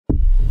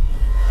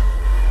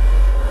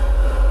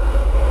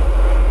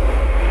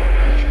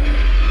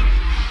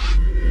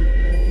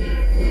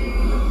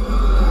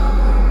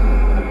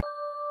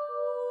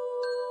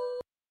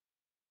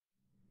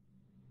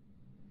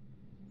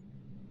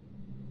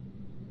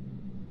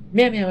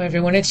Meow meow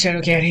everyone, it's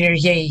Shadowcat here.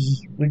 Yay!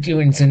 We're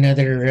doing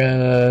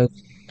another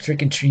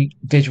trick and treat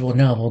visual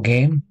novel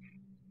game.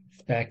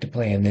 Back to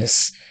playing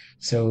this.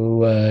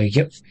 So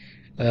yep.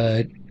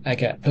 Uh I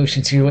got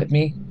potions here with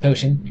me.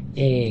 Potion.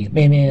 Yay.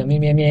 Meow meow meow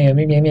meow meow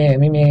meow meow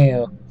meow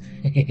meow.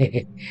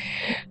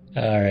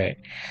 Alright.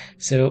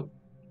 So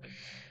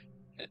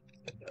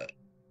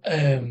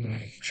I'm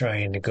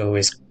trying to go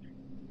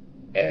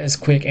as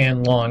quick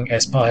and long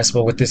as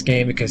possible with this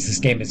game because this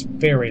game is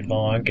very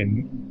long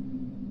and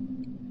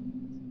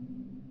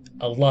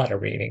a lot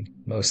of reading,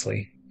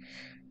 mostly.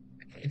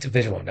 It's a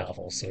visual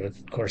novel, so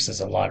of course there's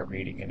a lot of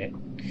reading in it.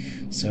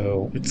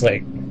 So it's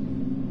like,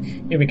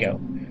 here we go.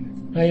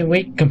 I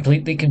awake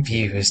completely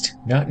confused,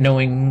 not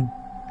knowing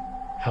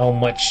how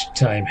much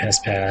time has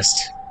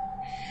passed.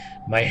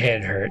 My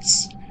head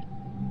hurts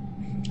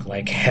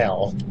like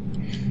hell,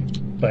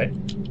 but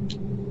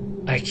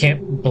I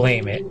can't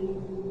blame it.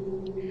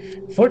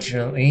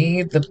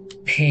 Fortunately, the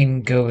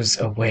pain goes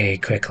away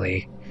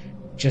quickly,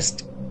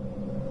 just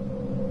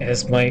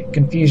as my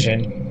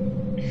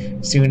confusion.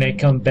 Soon I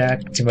come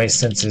back to my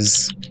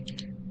senses.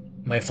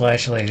 My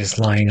flashlight is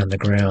lying on the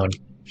ground,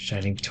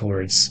 shining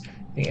towards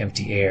the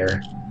empty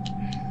air.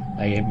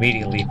 I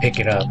immediately pick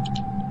it up.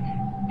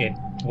 It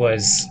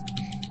was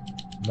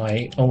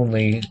my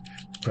only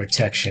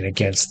protection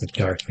against the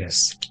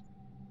darkness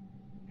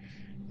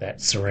that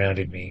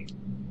surrounded me.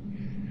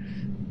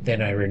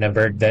 Then I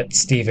remembered that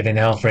Stephen and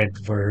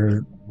Alfred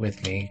were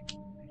with me.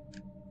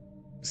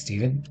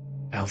 Stephen?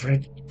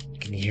 Alfred?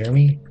 Can you hear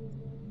me?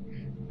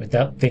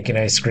 Without thinking,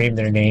 I screamed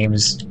their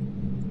names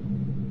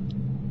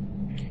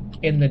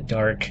in the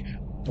dark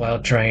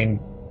while trying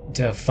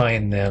to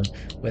find them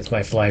with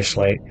my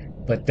flashlight,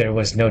 but there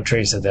was no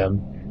trace of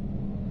them.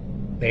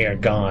 They are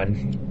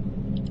gone.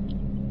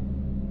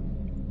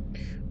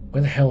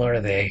 Where the hell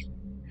are they?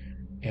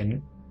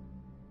 And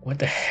what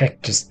the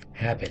heck just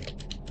happened?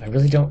 I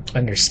really don't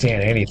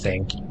understand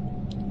anything.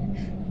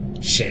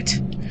 Shit.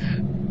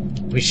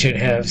 We should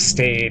have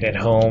stayed at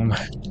home.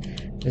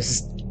 This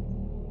is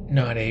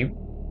not a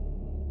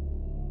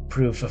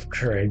proof of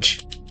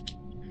courage.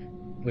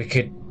 We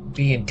could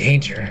be in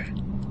danger.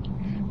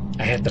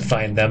 I had to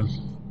find them.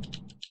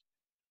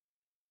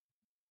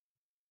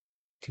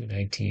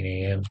 2:19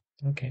 a.m.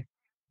 Okay.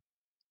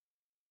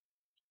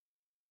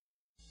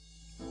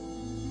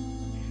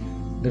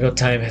 Little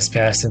time has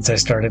passed since I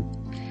started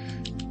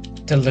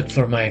to look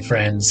for my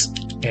friends,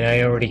 and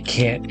I already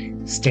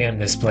can't stand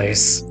this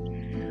place.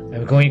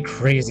 I'm going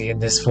crazy in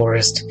this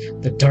forest.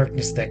 The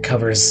darkness that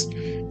covers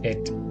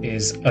it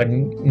is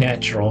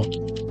unnatural.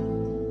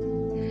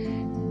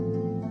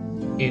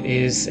 It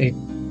is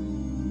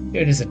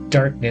a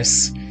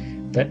darkness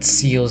that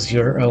seals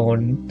your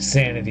own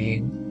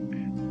sanity,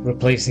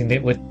 replacing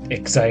it with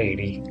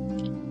anxiety.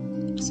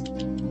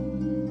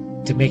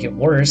 To make it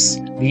worse,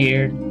 the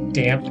air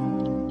damp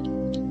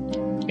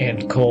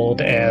and cold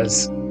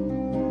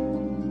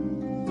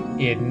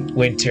in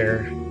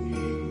winter,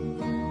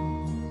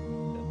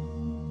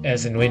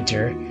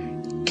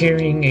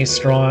 carrying a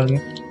strong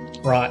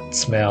rot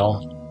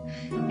smell,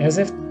 as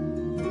if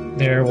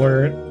there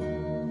were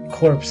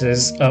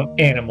corpses of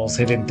animals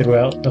hidden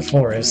throughout the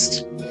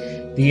forest.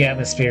 The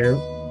atmosphere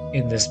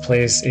in this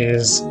place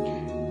is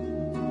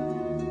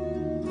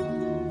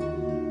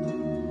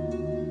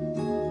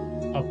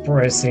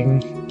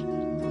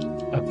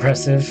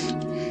oppressive.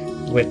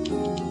 With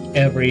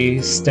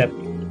every step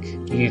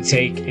you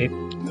take, it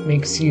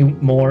makes you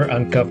more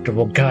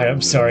uncomfortable. God,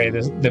 I'm sorry,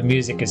 the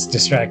music is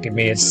distracting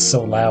me. It's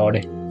so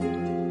loud.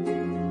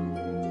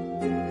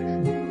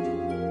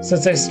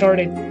 Since I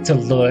started to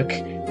look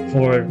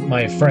for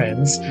my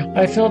friends,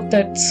 I felt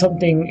that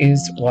something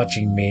is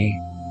watching me.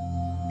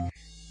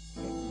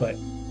 But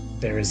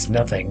there is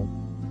nothing.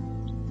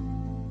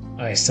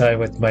 I sigh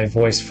with my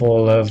voice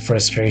full of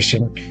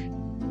frustration.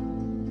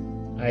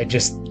 I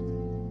just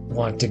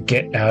want to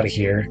get out of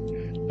here.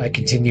 I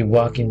continue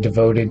walking,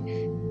 devoid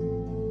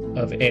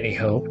of any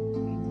hope.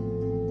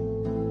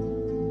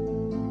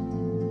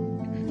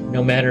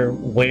 No matter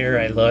where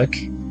I look,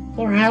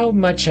 or how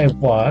much I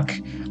walk,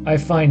 I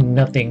find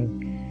nothing.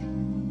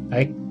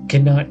 I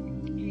cannot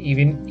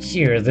even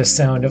hear the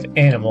sound of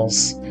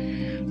animals.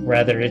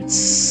 Rather, it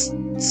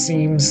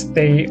seems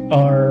they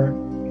are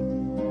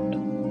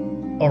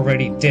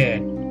already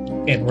dead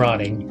and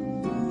rotting.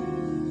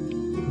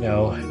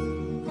 No,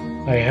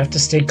 I have to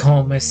stay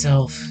calm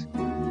myself,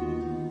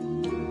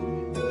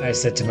 I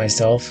said to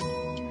myself.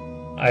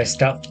 I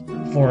stopped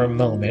for a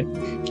moment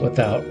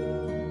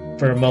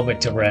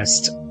to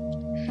rest.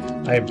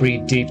 I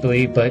breathed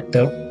deeply, but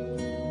the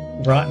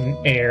rotten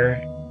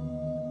air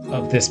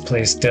of this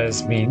place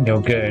does me no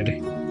good.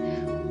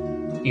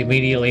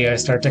 Immediately I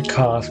start to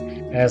cough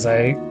as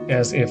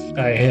if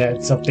I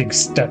had something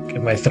stuck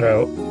in my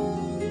throat.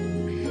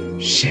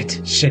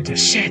 Shit.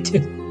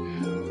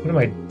 What am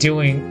I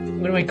doing?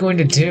 What am I going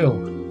to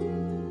do?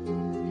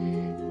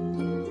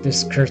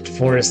 This cursed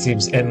forest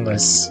seems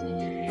endless.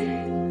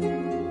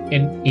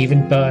 And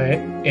even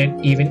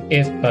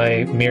if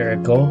by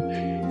miracle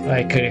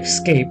I could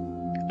escape,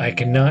 I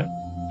cannot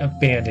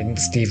abandon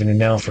Stephen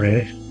and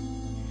Alfred.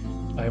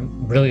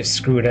 I'm really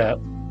screwed up.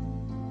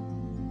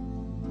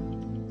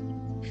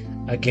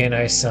 Again,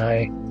 I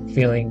sigh,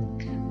 feeling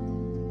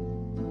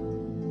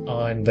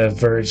on the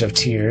verge of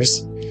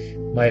tears.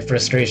 My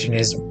frustration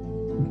is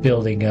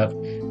building up,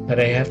 but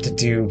I have to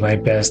do my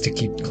best to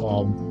keep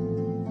calm.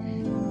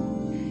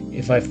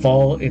 If I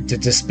fall into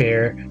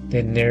despair,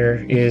 then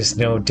there is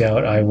no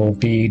doubt I will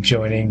be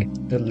joining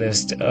the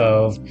list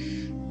of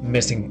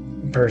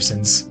missing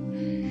persons.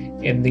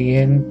 In the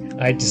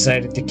end, I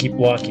decided to keep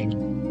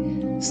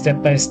walking.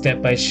 Step by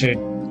step, I should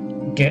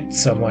get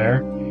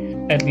somewhere.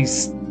 At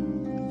least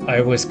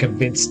I was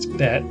convinced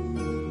that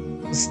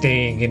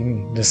staying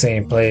in the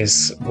same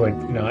place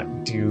would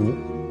not do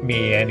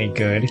me any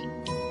good.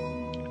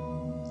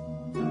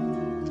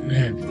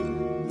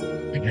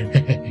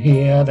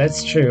 Yeah,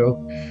 that's true.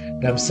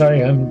 And I'm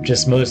sorry, I'm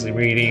just mostly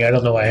reading. I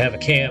don't know why I have a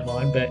cam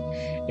on, but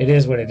it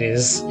is what it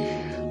is.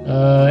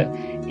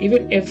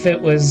 Even if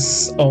it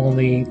was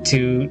only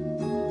to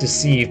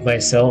deceive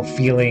myself,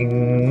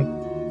 feeling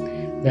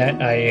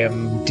that I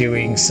am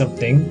doing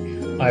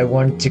something, I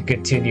want to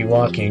continue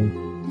walking.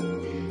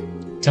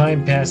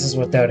 Time passes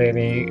without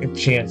any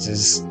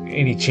changes.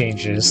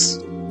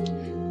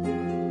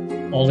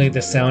 Only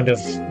the sound of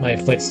my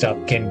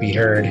footstep can be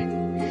heard,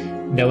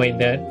 knowing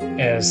that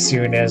as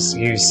soon as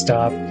you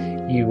stop,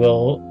 you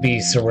will be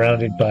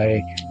surrounded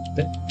by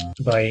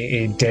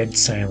a dead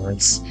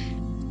silence.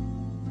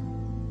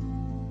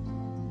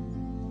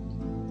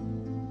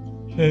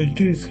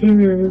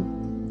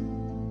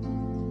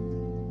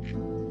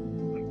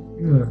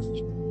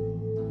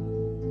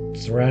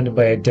 Surrounded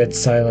by a dead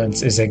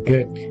silence is a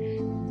good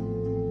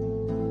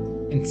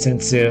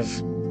incentive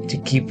to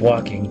keep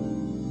walking.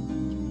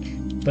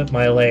 But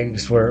my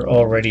legs were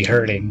already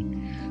hurting.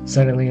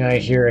 Suddenly I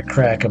hear a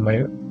crack at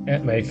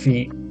my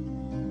feet.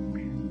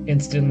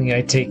 Instantly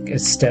I take a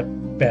step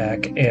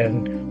back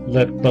and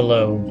look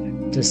below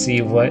to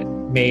see what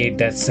made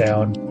that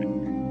sound.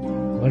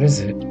 What is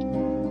it?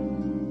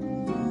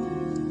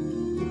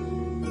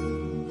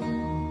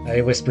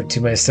 I whispered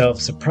to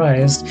myself,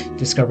 surprised,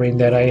 discovering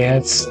that I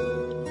had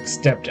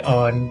stepped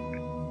on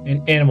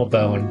an animal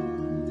bone.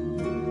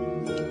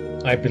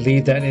 I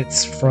believe that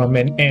it's from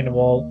an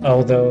animal,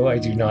 although I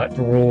do not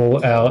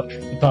rule out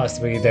the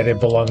possibility that it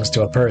belongs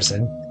to a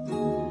person.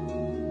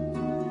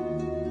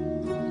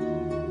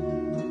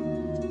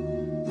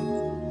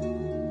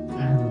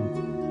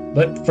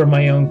 But for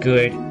my own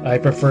good, I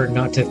prefer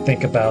not to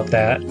think about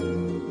that.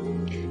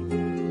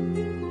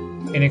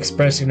 An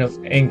expression of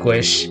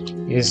anguish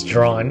is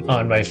drawn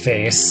on my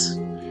face.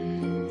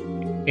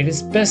 It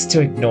is best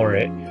to ignore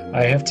it.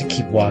 I have to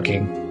keep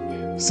walking.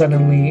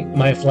 Suddenly,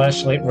 my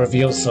flashlight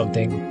reveals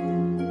something.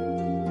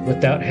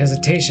 Without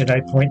hesitation,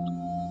 I point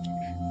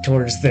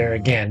towards there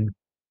again.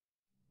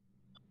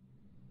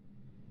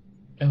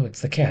 Oh,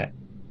 it's the cat.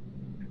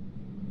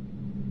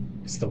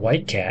 It's the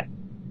white cat.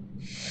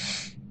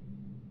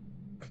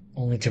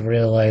 Only to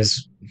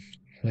realize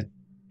with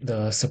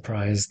the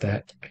surprise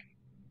that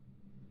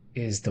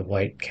is the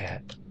white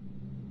cat.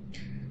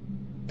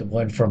 The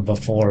one from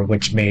before,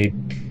 which made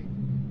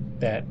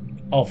that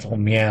awful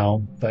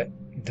meow, but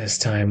this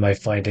time I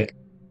find it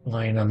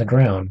lying on the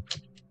ground.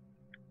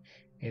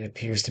 It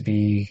appears to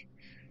be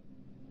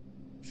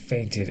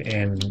fainted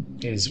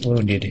and is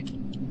wounded.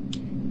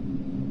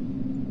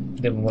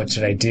 Then what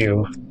should I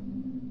do?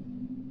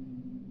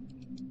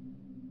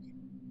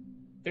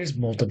 There's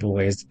multiple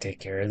ways to take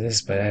care of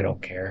this, but I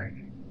don't care.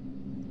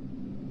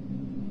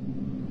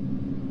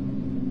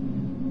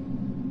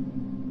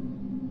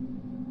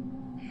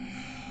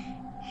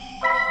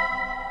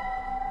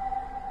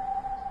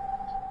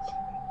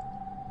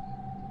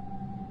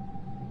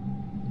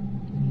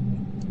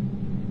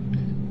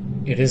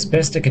 It is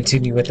best to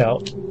continue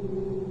without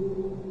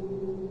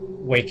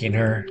waking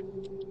her.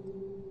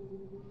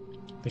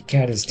 The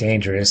cat is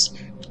dangerous.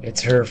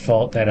 It's her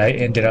fault that I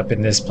ended up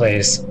in this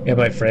place, and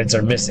my friends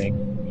are missing.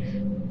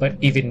 But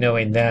even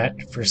knowing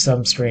that, for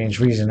some strange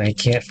reason, I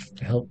can't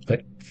help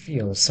but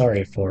feel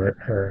sorry for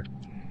her.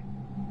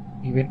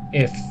 Even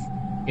if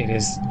it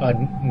is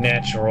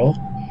unnatural,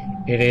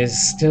 it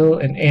is still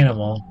an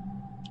animal.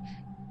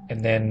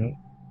 And then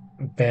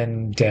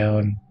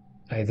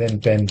I then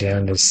bend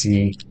down to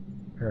see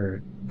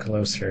her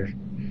closer.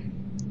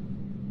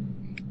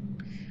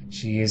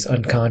 She is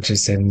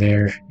unconscious and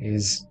there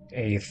is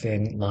a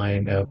thin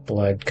line of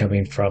blood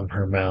coming from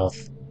her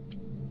mouth.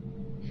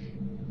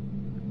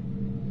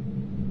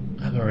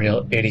 I'm a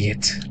real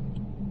idiot,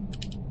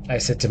 I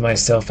said to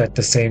myself at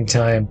the same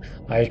time.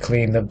 I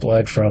cleaned the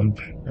blood from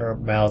her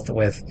mouth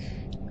with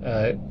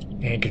a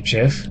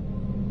handkerchief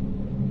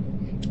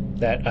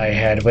that I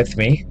had with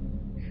me.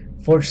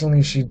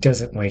 Fortunately, she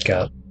doesn't wake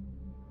up.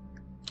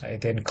 I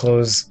then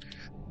close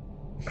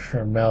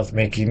her mouth,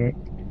 making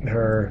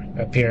her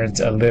appearance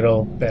a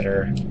little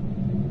better.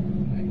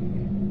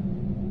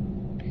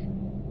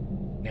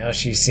 Now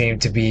she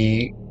seemed to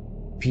be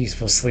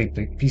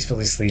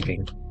peacefully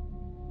sleeping.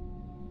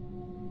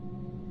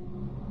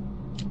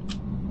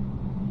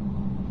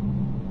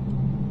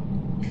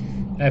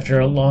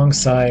 After a long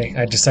sigh,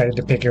 I decided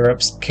to pick her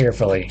up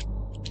carefully.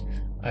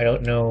 I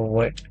don't know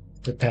what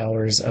the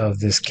powers of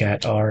this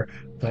cat are,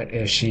 but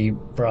if she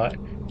brought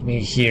me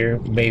here,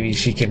 maybe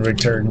she can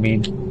return me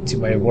to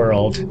my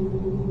world.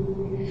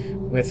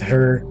 With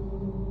her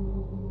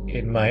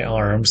in my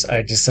arms,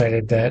 I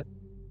decided that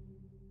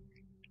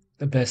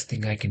the best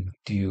thing I can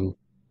do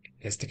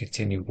is to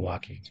continue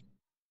walking.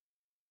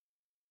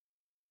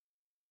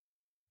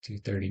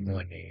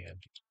 2:31 a.m.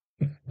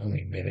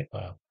 Only a minute,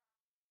 wow.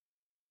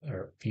 Or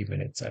a few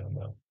minutes, I don't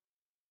know.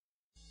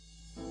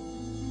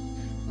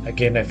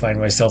 Again, I find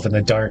myself in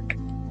the dark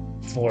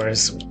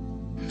forest,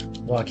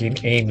 walking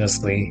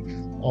aimlessly,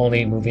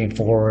 only moving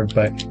forward,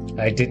 but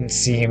it didn't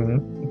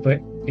seem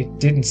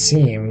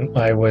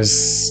I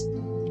was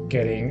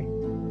getting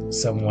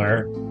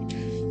somewhere.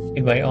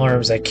 In my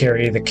arms, I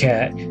carry the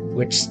cat,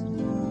 which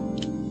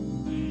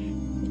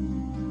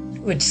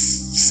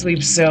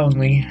sleeps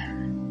soundly.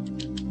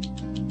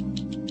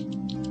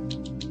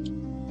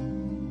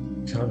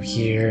 Come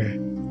here.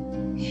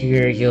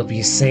 Here you'll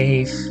be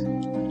safe.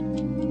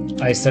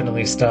 I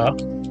suddenly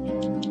stopped.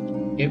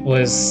 It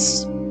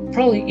was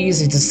probably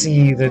easy to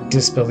see the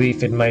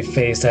disbelief in my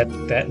face at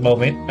that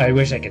moment. I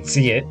wish I could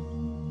see it.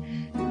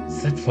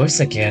 It's that voice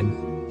again.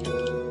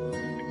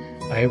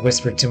 I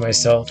whispered to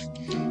myself,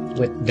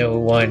 with no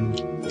one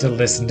to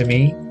listen to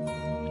me.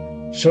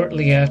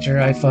 Shortly after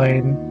I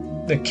found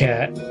the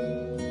cat,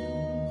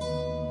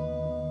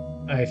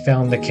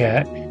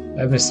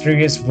 a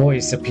mysterious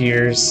voice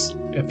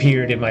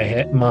appeared in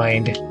my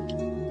mind.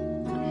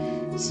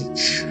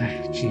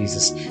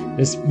 Jesus,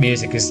 this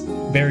music is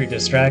very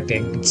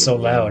distracting. It's so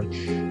loud.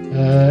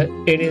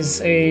 It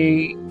is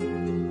a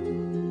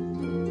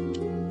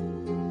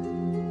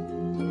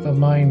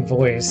benign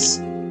voice,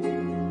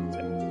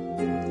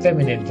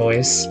 feminine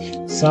voice,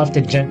 soft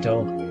and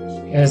gentle,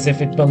 as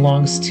if it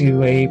belongs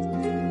to a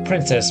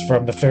princess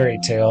from the fairy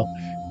tale,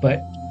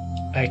 but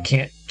I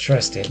can't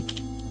trust it.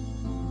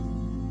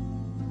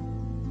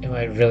 Am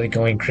I really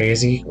going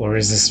crazy, or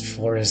is this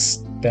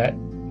forest that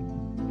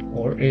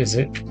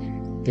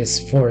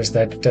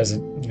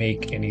doesn't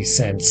make any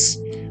sense?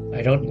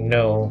 I don't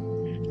know,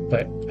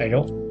 but I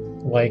don't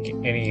like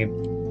any of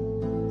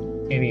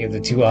the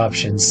two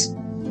options.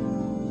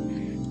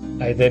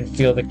 I then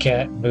feel the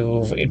cat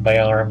move in my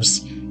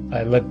arms.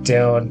 I look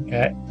down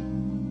at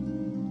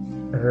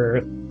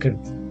her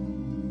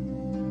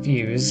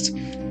confused,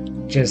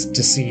 just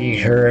to see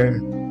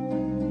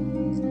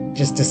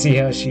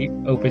how she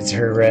opens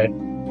her red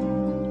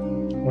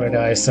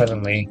eyes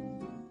suddenly.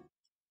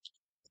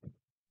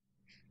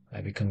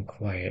 I become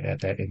quiet at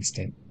that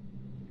instant.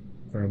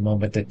 For a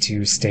moment the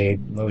two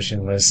stayed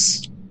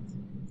motionless,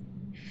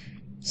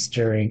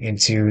 staring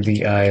into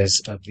the eyes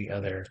of the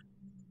other.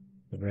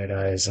 The red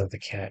eyes of the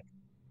cat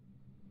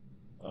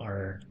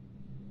are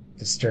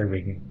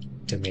disturbing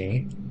to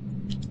me,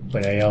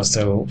 but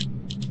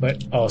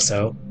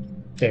also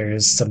there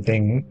is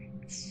something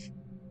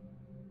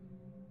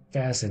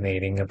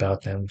fascinating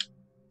about them,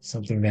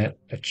 something that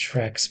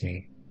attracts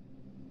me.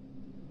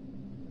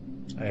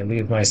 I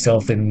leave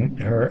myself in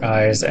her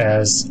eyes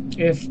as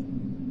if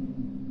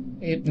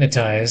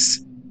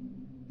hypnotized,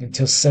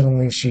 until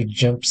suddenly she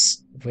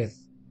jumps with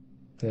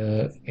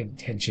the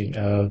intention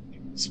of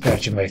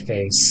scratching my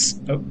face.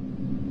 Oh.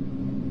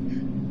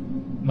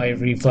 My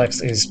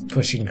reflex is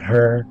pushing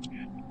her.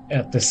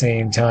 At the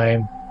same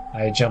time,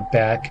 I jump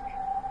back.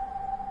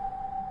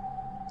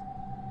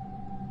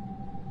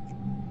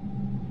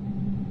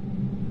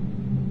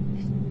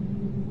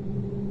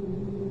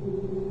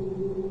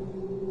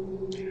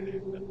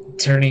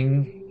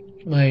 Turning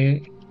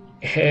my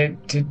head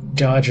to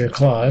dodge her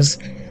claws,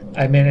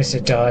 I managed to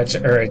dodge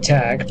her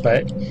attack,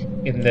 but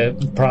in the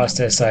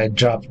process I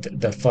dropped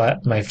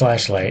my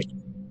flashlight.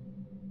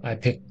 I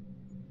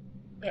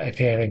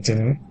panicked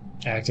and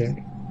acted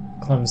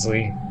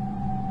clumsily.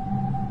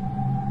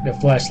 The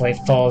flashlight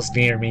falls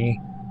near me,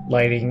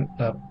 lighting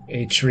up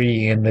a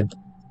tree in the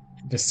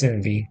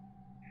vicinity.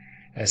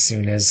 As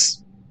soon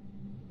as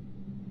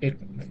it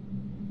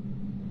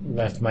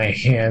left my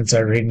hands, I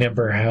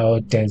remember how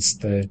dense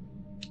the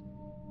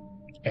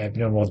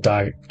abnormal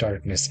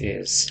darkness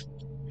is.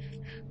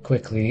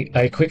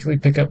 I quickly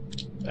pick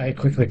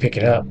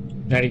it up,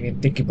 not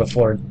even thinking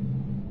before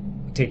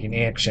taking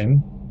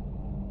action.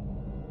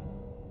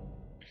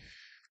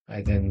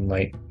 I then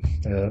light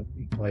the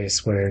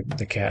place where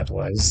the cat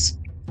was,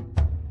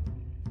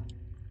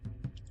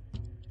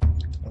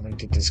 only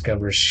to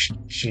discover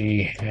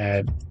she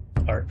had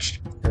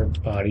arched her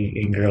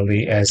body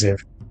angrily, as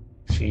if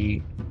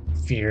she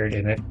feared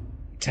an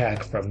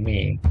attack from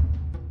me.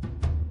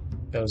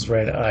 Those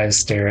red eyes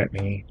stare at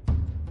me,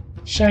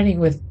 shining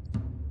with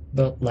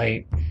the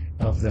light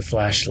of the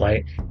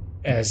flashlight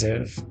as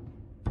if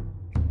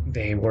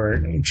they were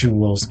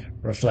jewels,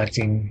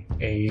 reflecting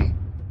a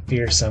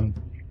fearsome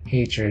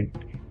hatred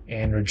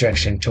and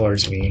rejection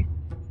towards me.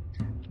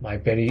 My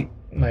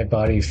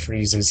body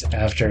freezes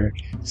after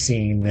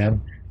seeing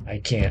them. I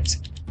can't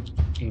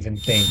even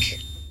think.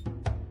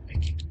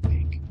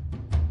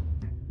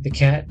 The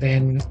cat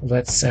then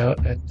lets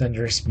out a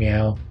thunderous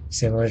meow,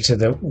 similar to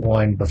the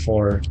one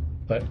before,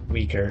 but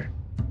weaker,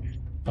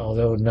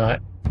 although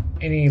not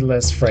any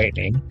less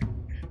frightening.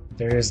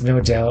 There is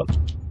no doubt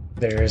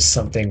there is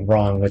something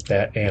wrong with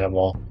that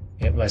animal.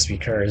 It must be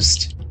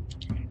cursed.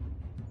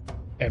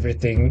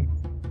 Everything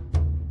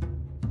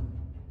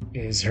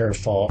is her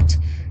fault.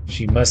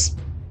 She must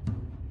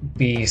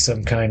be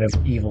some kind of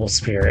evil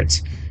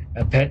spirit,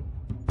 a pet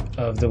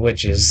of the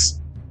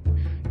witches.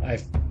 I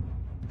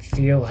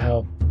feel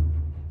how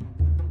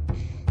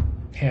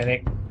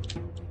panic.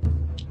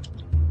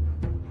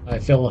 I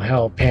feel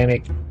how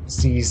panic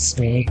seizes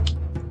me.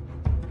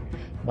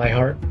 My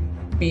heart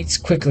beats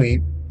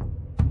quickly,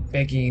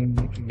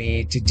 begging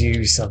me to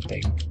do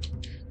something.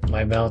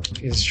 My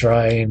mouth is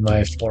dry and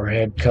my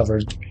forehead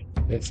covered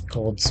with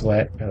cold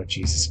sweat. Oh,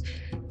 Jesus.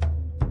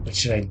 What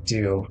should I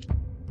do?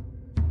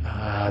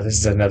 This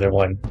is another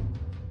one.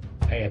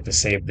 I have to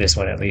save this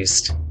one at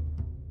least.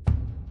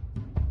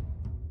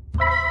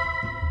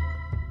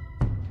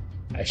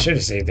 I should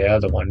have saved the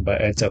other one,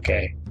 but it's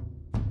okay.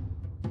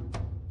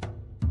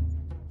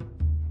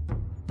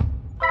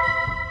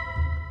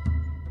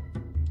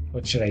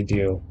 What should I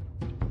do?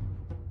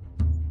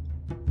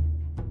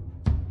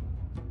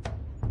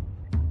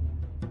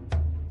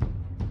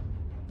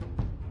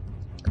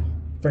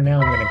 For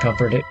now, I'm going to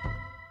comfort it.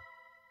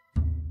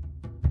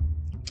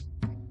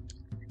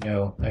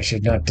 No, I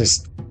should not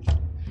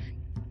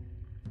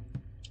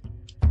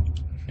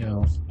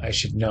No, I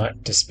should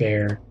not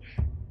despair.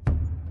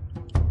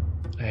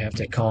 I have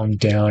to calm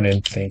down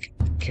and think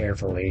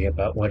carefully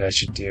about what I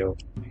should do.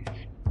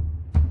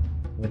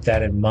 With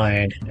that in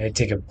mind, I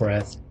take a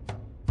breath,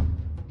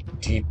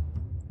 deep,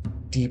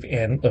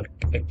 and look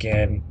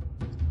again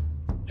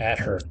at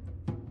her.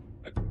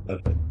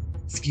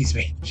 Excuse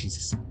me,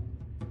 Jesus.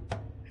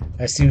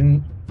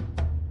 Soon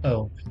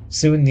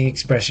the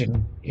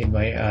expression in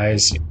my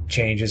eyes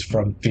changes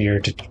from fear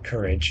to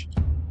courage.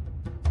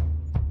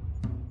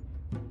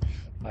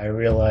 I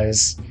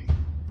realize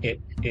it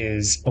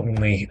is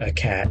only a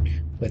cat,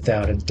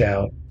 without a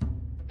doubt.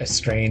 A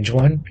strange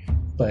one,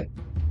 but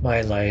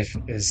my life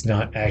is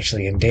not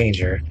actually in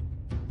danger.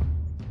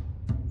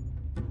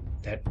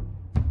 That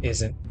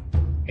isn't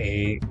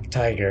a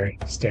tiger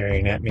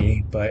staring at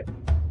me, but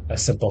a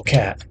simple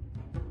cat.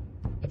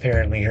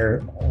 Apparently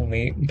her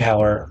only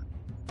power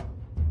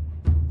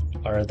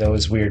are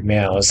those weird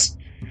meows.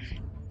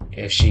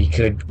 If she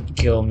could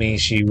kill me,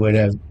 she would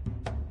have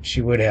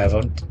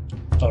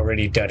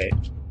already done it.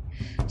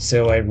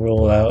 So I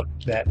rule out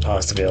that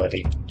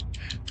possibility.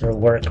 Her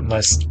work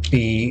must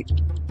be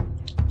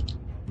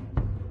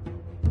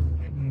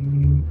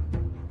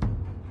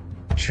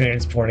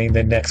transporting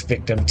the next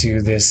victim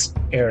to this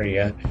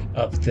area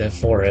of the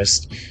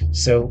forest,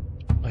 so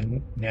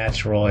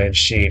unnatural and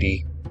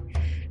shady.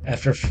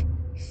 After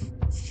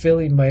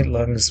filling my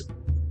lungs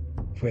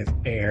with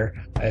air,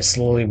 I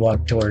slowly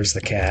walk towards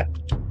the cat.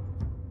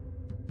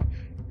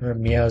 Her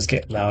meows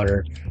get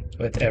louder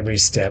with every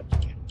step,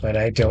 but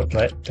I don't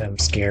let them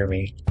scare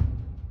me.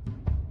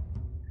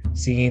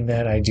 Seeing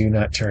that I do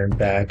not turn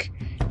back,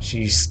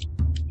 she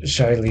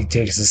shyly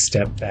takes a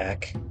step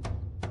back.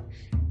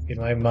 In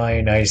my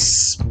mind, I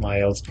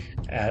smiled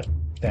at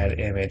that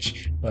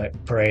image, but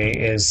the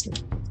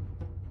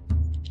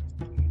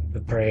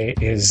prey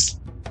is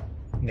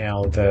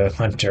now the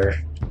hunter.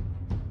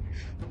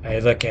 I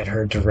look at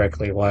her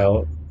directly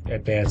while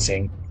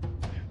advancing.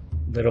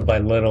 Little by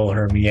little,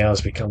 her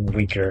meows become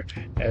weaker,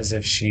 as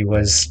if she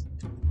was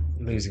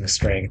losing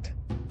strength.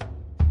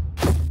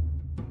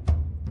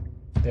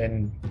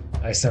 Then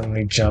I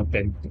suddenly jump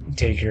and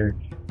take her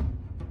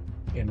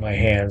in my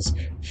hands.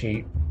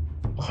 She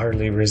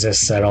hardly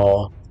resists at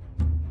all.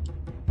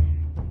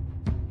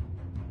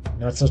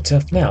 Not so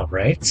tough now,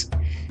 right?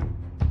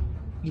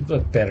 You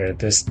look better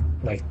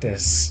like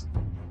this.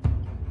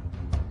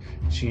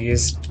 She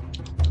is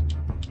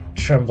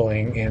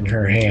trembling in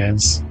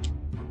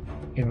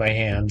my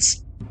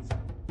hands.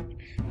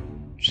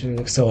 She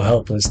looks so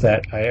helpless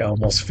that I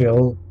almost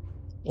feel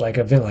like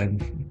a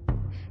villain,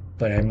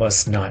 but I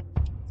must not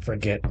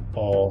forget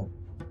all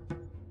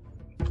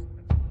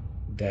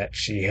that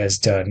she has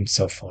done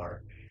so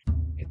far.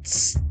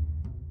 It's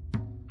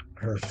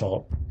her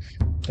fault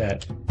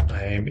that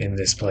I am in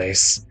this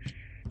place.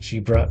 She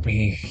brought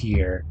me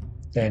here.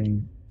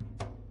 Then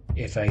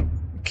if I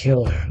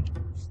kill her,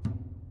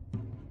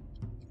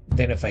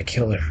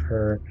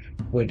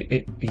 would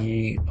it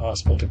be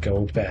possible to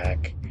go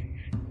back?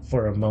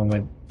 For a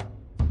moment,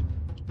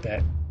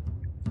 that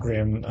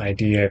grim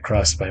idea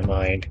crossed my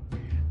mind.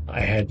 I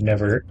had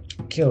never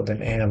killed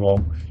an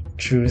animal.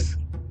 Truth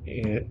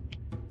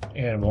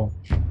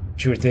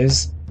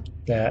is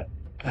that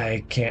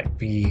I can't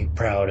be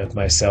proud of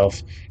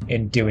myself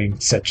in doing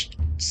such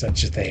a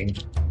thing.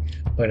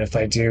 But if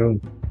I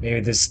do, maybe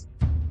this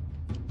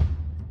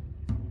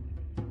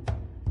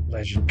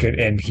legend could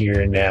end here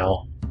and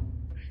now.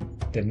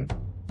 Then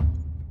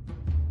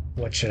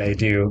what should I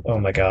do? Oh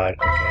my god,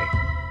 okay.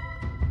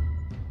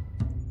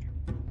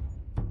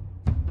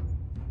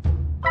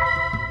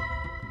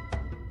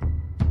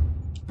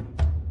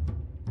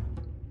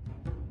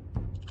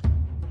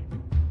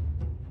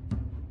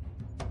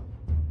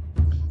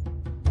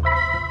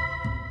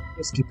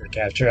 Just keep her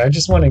captured. I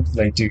just want to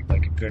like do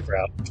like a good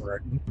route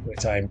for the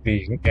time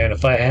being, and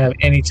if I have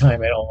any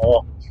time at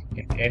all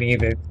in any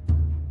of the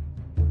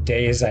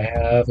days I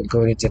have,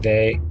 including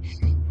today,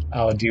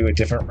 I'll do a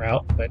different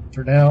route. But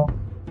for now,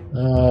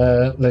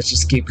 let's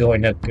just keep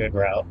going a good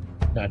route,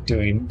 not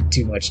doing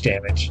too much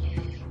damage.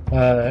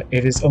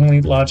 It is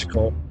only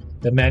logical.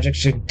 The magic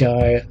should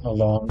die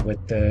along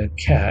with the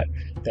cat.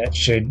 That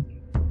should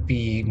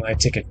be my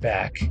ticket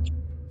back.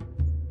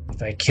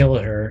 If I kill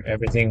her,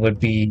 everything would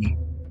be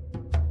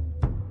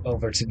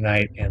over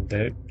tonight and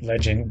the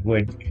legend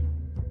would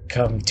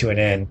come to an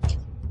end.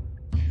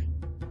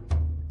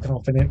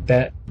 Confident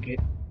that it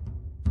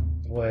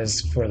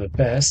was for the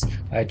best,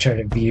 I try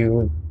to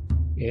view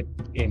it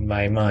in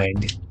my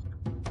mind.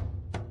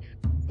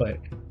 But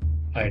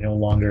I no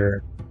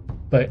longer.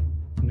 But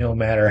no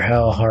matter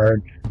how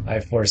hard I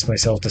force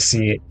myself to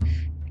see it,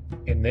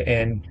 in the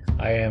end,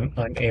 I am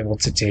unable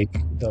to take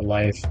the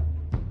life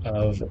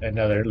of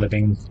another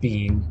living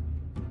being,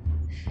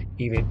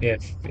 even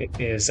if it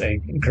is a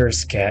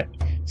cursed cat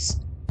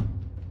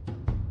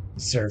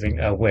serving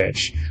a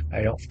witch.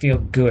 I don't feel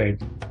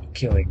good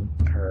killing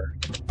her.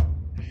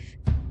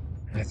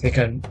 I think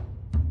I'm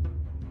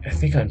I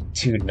think I'm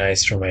too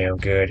nice for my own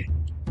good.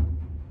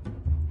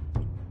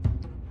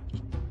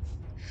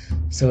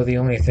 So the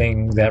only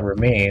thing that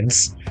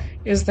remains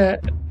is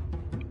that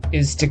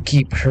is to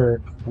keep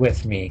her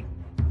with me,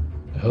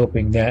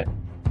 hoping that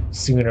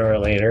sooner or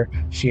later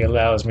she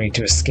allows me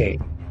to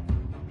escape.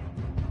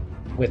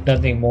 With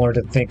nothing more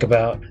to think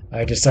about,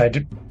 I decide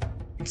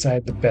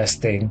the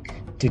best thing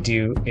to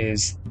do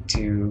is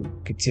to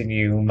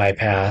continue my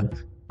path.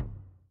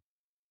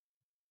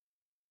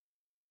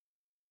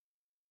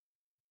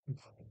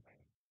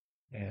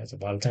 Yeah, it's a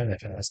lot of time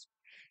that passed.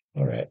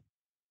 All right.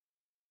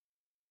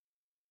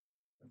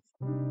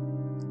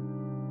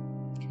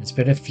 It's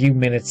been a few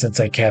minutes since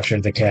I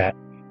captured the cat.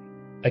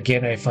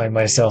 Again, I find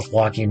myself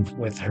walking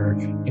with her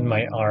in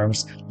my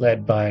arms,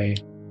 led by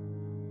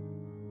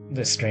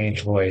the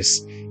strange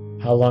voice.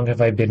 How long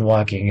have I been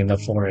walking in the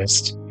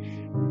forest?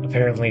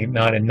 Apparently,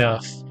 not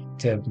enough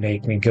to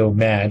make me go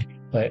mad,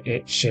 but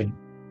it should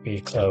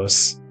be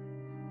close.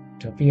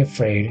 Don't be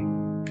afraid.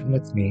 Come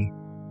with me.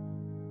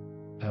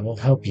 I will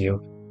help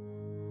you.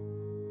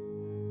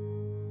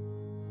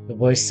 The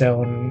voice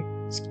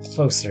sounds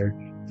closer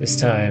this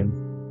time.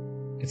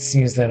 It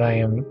seems that I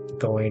am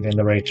going in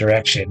the right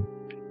direction.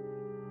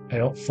 I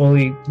don't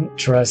fully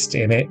trust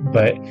in it,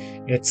 but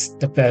it's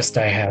the best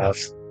I have.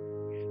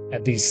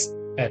 At least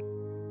at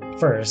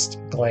first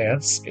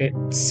glance, it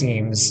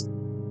seems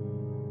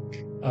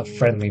a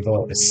friendly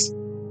voice.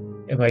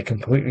 Am I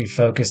completely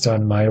focused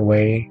on my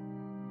way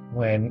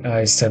when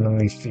I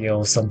suddenly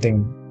feel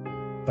something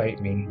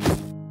bite me?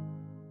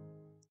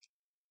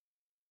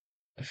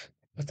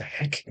 What the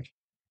heck?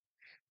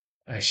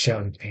 I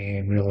shout in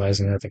pain,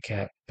 realizing that the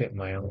cat bit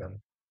my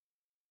arm.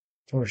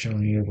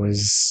 Fortunately,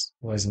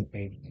 wasn't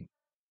a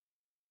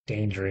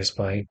dangerous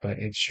bite, but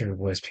it sure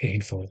was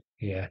painful.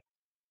 Yeah.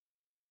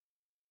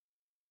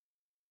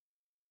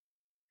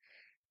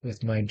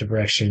 With my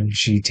direction,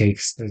 she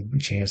takes the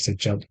chance to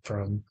jump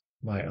from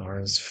my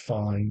arms,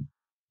 falling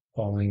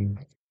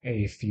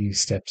a few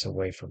steps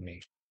away from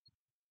me.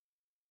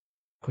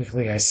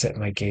 Quickly, I set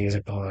my gaze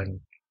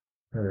upon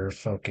her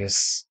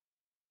focus,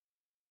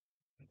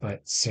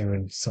 but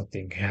soon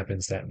something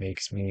happens that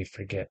makes me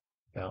forget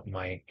about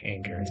my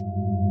anger.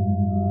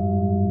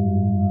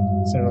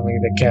 Suddenly,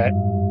 the cat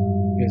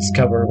is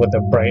covered with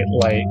a bright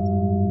light,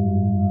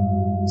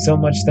 so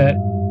much that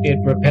it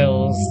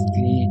repels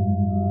the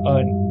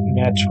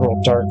unnatural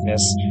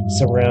darkness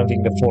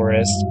surrounding the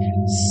forest,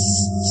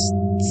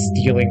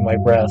 stealing my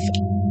breath.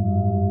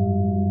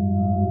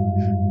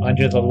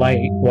 Under the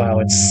light, wow,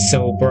 it's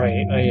so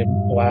bright.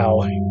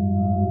 Wow.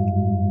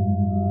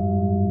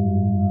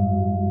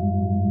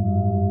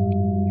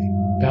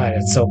 God,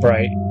 it's so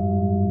bright.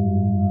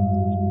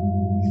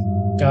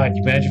 God,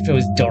 imagine if it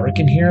was dark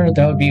in here?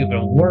 That would be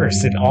even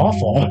worse and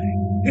awful.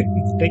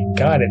 Thank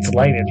God it's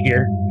light in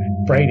here,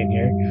 bright in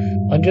here.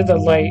 Under the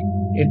light,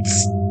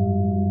 its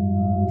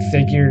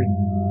figure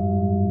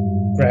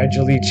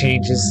gradually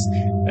changes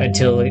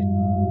until it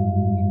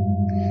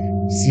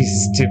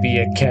ceases to be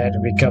a cat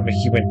and become a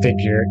human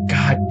figure.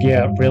 God,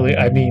 yeah, really.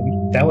 I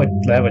mean, that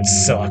would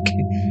suck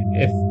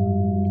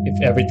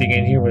if everything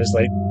in here was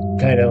like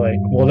kind of like,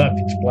 well, not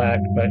pitch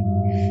black, but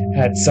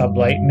had some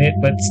light in it.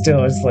 But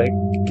still, it's like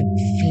you can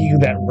feel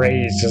that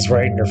rays just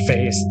right in your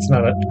face. It's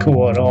not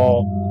cool at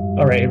all.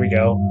 All right, here we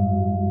go.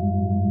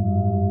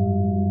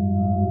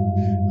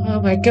 Oh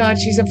my God,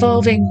 she's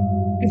evolving.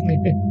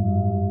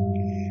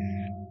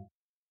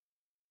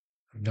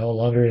 No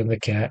longer in the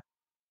cat.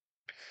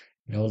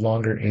 No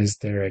longer is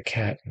there a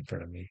cat in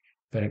front of me,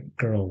 but a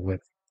girl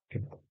with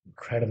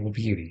incredible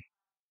beauty.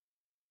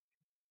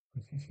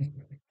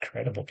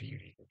 Incredible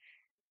beauty.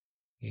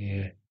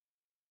 Yeah,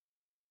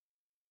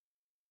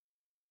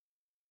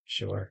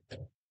 sure.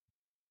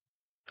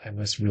 I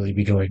must really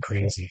be going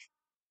crazy.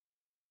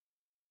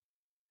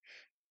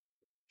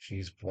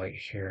 She's white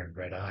hair and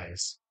red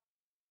eyes.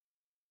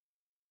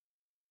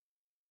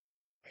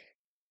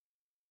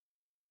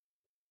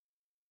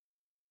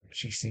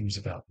 She seems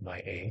about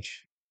my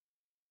age.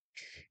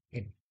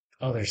 In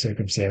other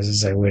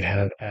circumstances, I would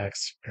have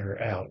asked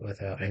her out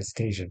without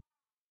hesitation.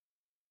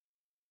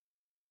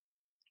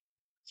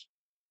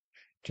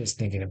 Just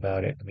thinking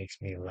about it makes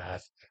me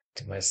laugh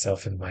to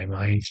myself in my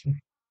mind.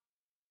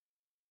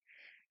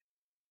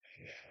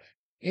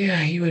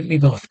 Yeah, you and me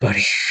both,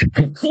 buddy.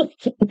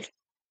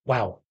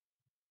 Wow,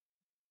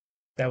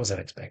 that was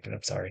unexpected.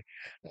 I'm sorry.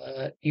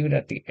 Even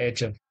at the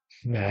edge of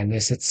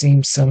madness, it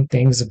seems some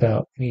things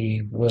about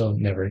me will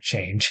never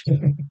change.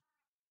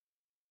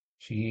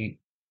 She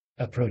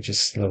approaches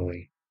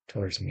slowly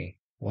towards me,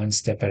 one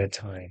step at a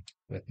time,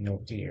 with no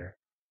fear.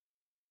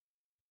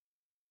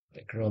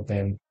 The girl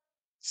then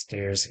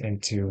stares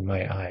into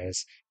my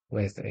eyes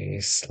with a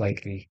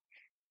slightly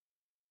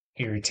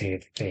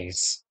irritated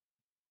face.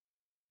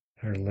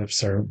 Her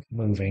lips are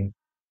moving.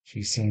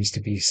 She seems to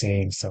be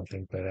saying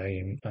something, but I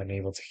am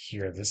unable to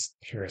hear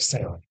a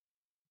sound.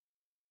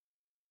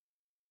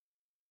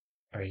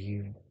 Are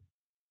you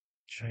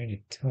trying to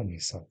tell me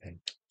something?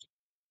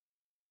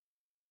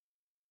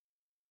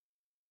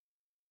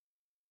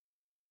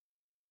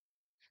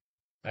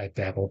 I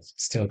babbled,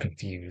 still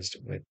confused,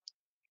 with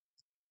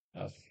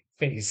a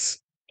face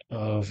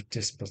of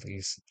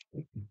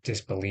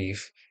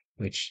disbelief,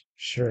 which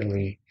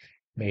surely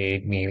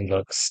made me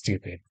look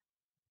stupid.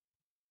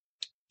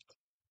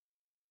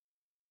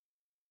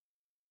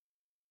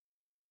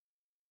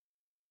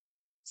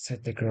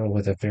 Said the girl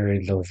with a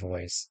very low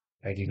voice.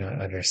 I do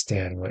not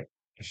understand what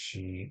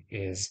she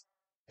is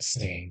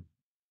saying,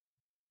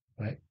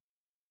 but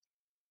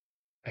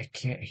I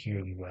can't hear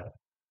you well.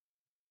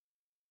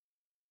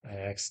 I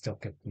act still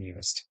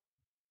confused.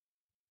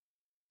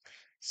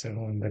 So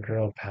when the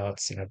girl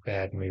pouts in a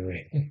bad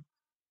mood,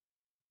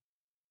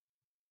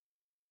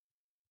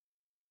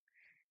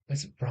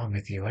 what's wrong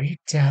with you? Are you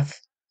deaf?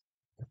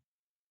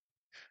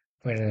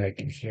 Finally, I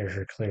can hear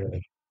her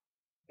clearly,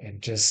 and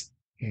just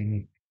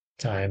in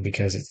time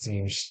because it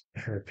seems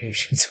her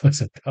patience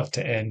was about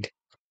to end.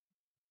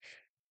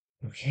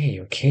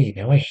 Okay, okay,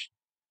 now I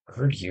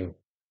heard you,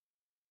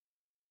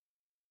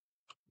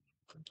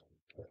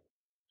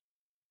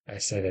 I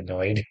said,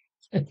 annoyed.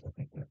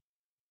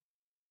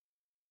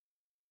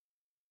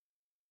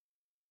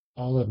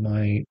 All of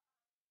my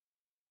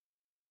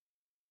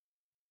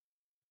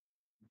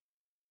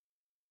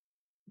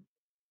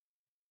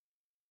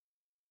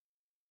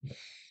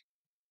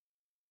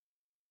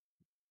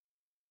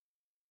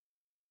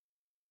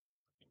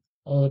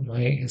all of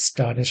my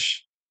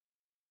astonishment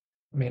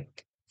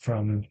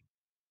from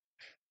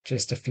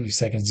just a few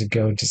seconds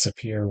ago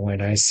disappear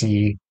when I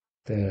see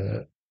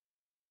the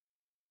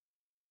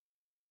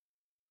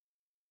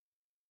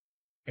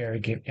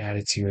arrogant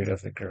attitude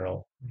of the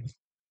girl.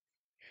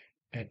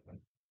 At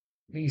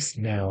least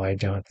now I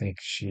don't think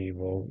she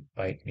will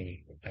bite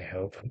me, I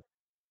hope.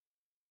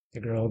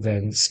 The girl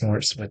then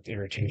snorts with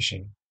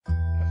irritation.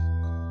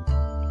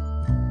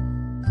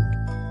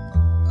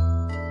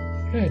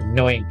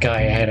 Annoying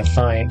guy I had to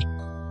find.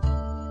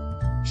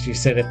 She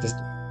said at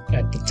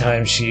the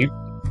time she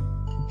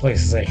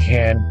places a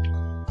hand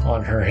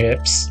on her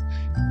hips,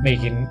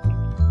 making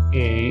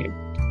a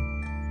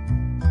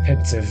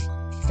pensive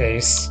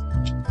face.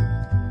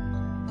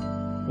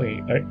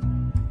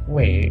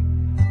 Wait.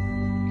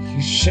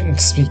 You shouldn't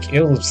speak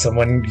ill of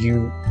someone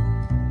you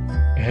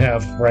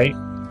have right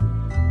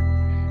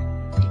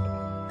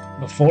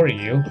before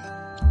you.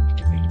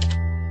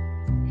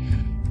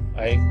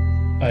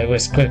 I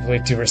was quickly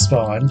to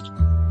respond.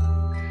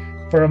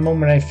 For a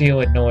moment, I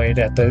feel annoyed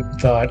at the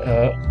thought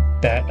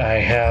that I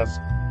have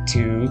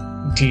to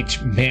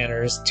teach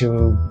manners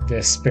to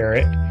this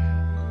spirit,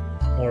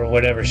 or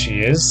whatever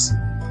she is.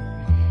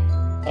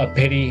 A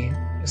pity,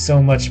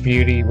 so much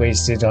beauty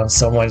wasted on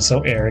someone so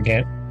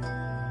arrogant.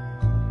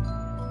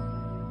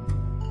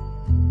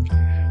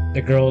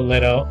 The girl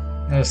let out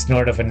a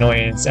snort of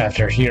annoyance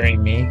after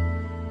hearing me.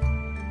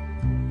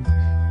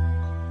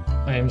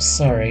 I'm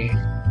sorry.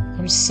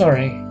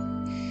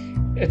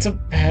 It's a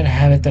bad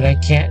habit that I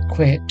can't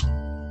quit.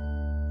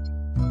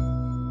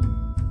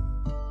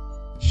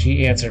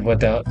 She answered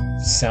without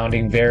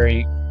sounding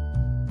very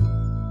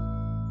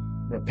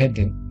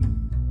repentant.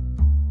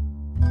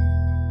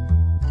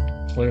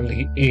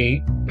 Clearly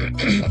a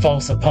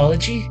false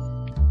apology.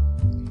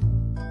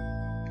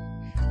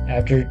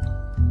 After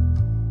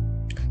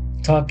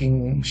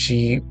talking,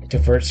 she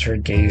diverts her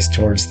gaze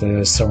towards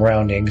the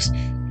surroundings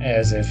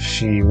as if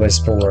she was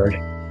bored.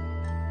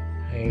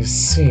 I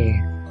see.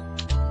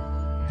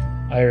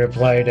 I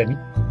replied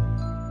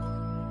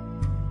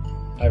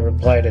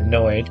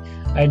annoyed.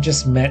 I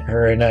just met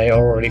her and I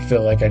already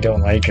feel like I don't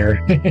like her.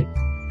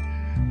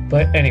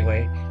 But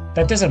anyway,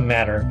 that doesn't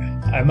matter.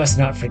 I must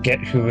not forget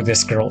who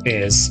this girl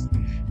is.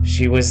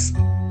 She was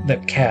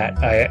the cat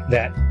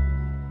that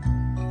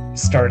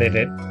started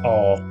it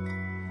all.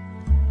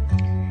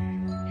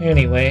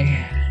 Anyway,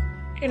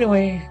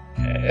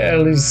 at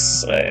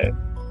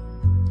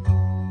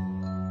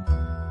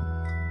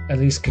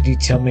least could you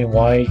tell me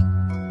why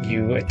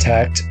you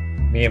attacked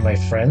me and my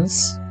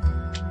friends?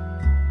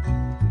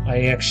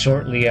 I asked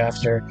shortly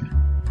after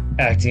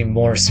acting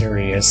more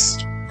serious.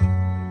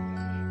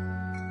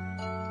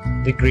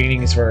 The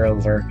greetings were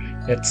over.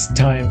 It's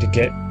time to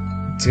get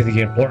to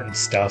the important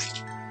stuff.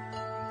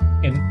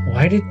 And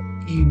why did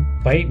you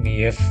bite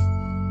me if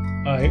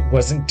I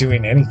wasn't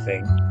doing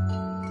anything?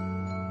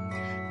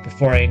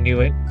 Before I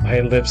knew it,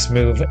 my lips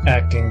moved,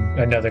 asking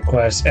another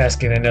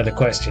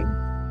question.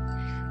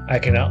 I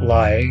cannot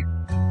lie.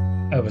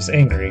 I was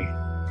angry.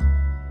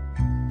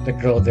 The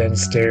girl then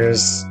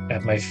stares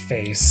at my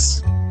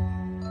face.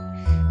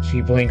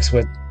 She blinks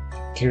with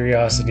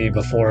curiosity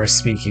before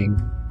speaking.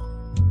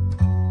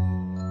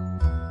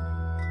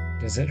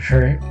 Does it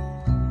hurt?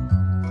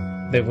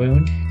 The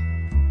wound?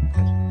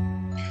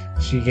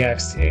 She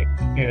asks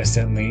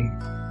innocently.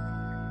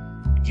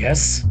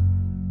 Yes?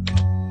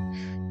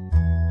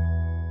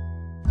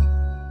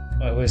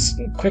 I was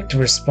quick to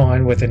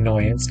respond with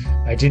annoyance.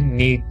 I didn't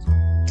need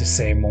to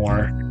say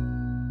more.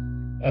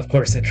 Of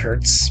course it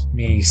hurts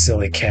me,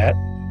 silly cat.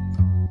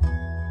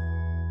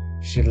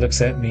 She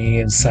looks at me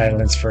in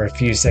silence for a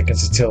few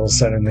seconds until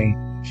suddenly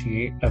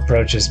she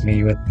approaches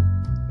me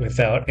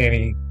without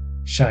any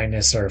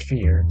shyness or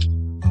fear.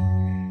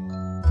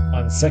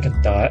 On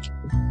second thought,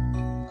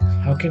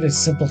 how could a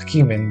simple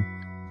human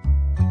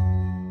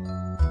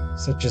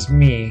such as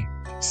me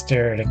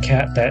stare at a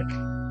cat that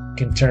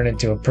can turn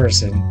into a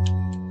person?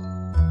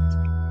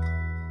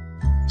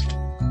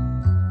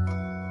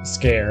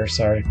 Scare,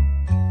 sorry.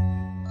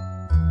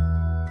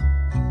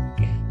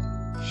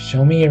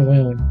 Show me your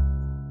wound,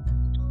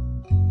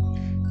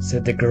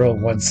 said the girl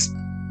once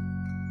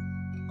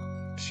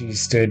she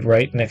stood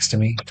right next to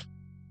me.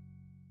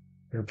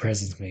 Her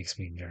presence makes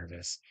me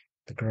nervous.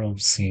 The girl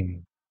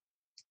seemed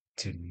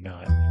to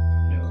not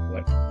know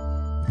what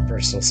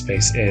personal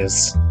space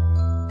is.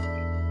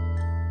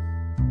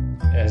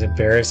 As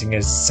embarrassing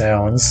as it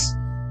sounds,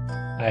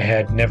 I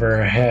had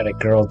never had a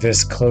girl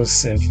this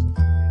close, if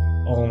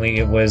only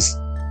it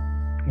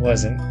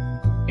wasn't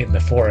in the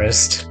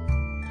forest.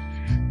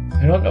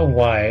 I don't know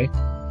why.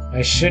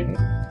 I shouldn't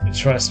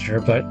trust her,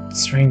 but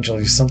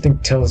strangely, something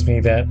tells me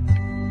that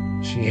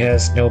she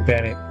has no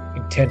bad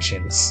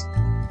intentions.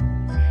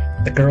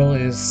 The girl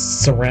is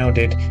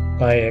surrounded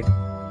by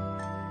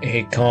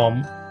a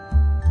calm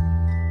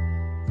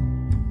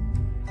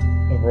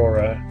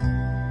aurora.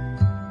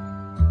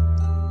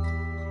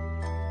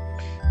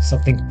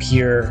 Something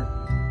pure,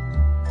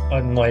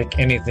 unlike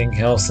anything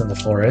else in the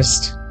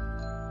forest.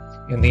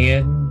 In the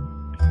end,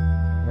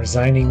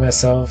 resigning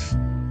myself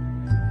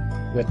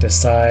with a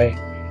sigh,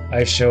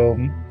 I show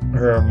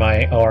her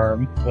my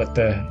arm with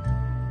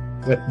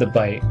the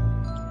bite.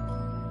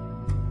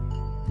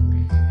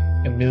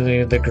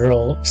 Immediately the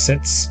girl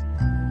sets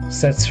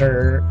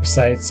her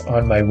sights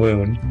on my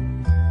wound.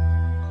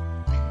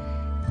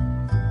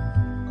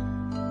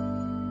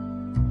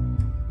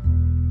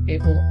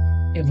 It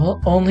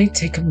will only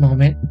take a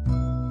moment,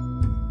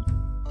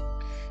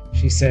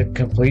 she said,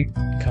 complete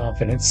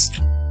confidence.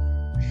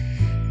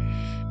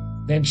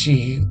 Then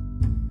she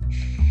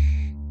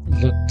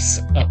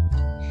looks up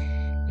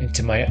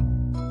into my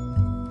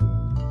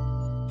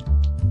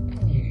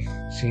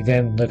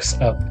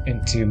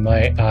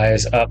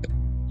eyes up.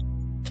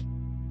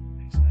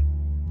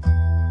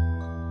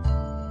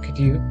 Could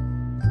you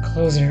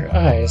close your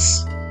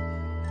eyes?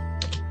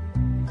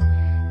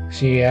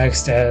 She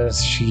asked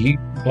as she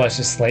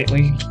blushes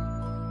slightly.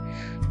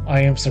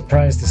 I am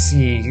surprised to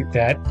see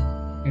that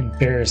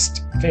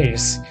embarrassed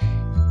face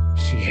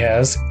she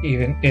has,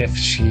 even if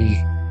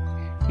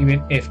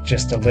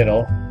just a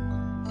little.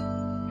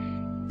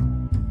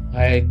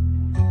 I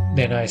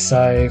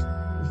sigh,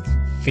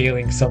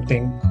 feeling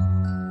something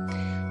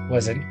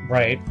wasn't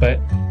right, but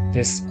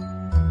this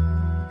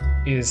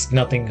is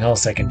nothing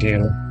else I can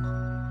do.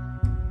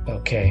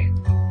 Okay,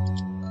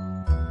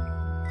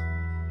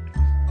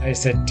 I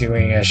said,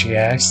 doing as she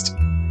asked.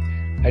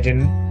 I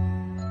didn't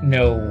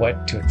know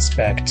what to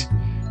expect.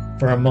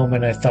 For a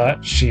moment I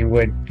thought she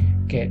would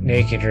get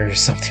naked or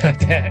something like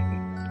that.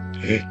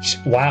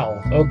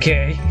 Wow,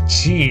 okay,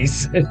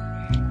 jeez.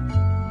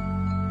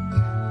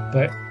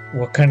 But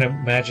what kind of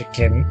magic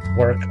can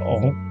work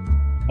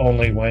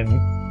only when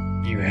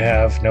you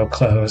have no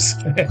clothes?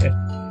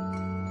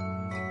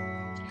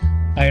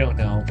 I don't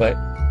know, but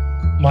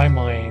my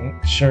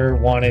mind sure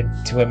wanted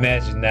to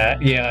imagine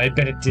that. Yeah, I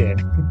bet it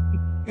did.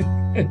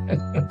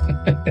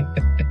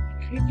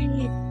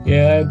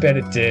 Yeah, I bet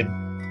it did.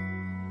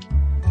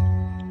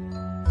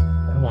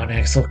 Come on,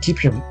 Axel,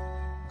 keep your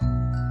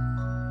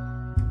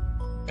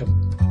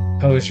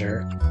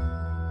composure.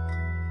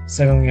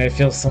 Suddenly I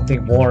feel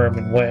something warm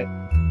and wet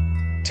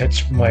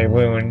touch my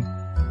wound.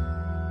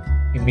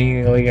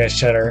 Immediately I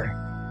shudder.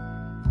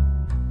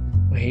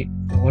 Wait,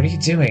 what are you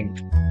doing?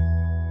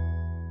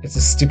 It's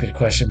a stupid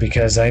question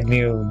because I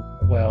knew,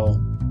 well,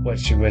 what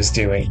she was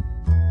doing.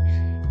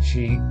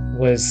 She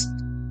was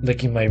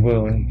licking my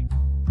wound.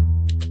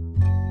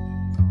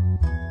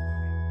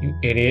 You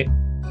idiot.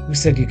 Who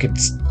said you could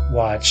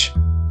watch?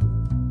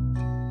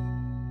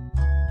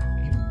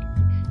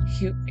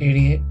 You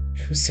idiot.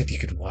 Who said you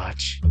could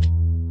watch?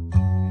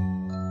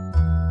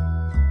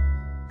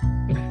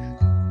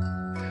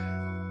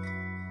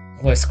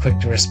 was quick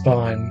to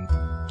respond,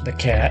 the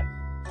cat,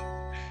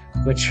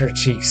 which her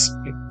cheeks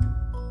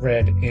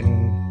red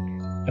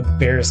in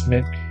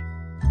embarrassment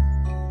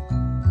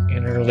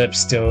and her lips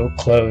still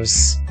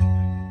close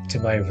to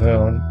my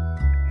wound.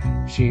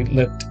 She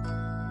looked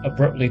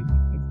abruptly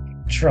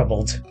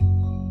troubled.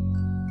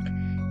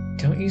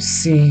 Don't you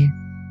see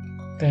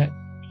that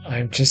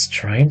I'm just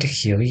trying to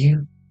heal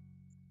you?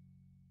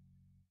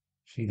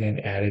 She then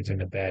added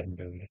in a bad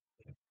mood.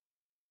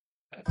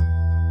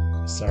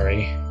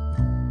 Sorry,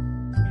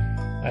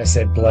 I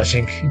said,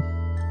 blushing.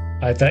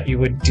 I thought you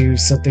would do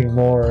something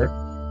more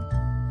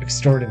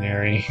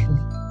extraordinary.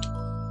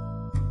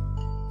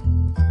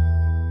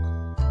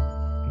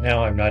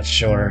 Now I'm not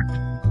sure.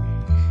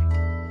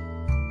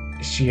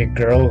 Is she a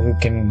girl who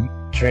can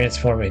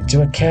transform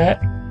into a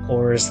cat,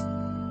 or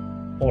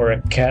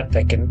a cat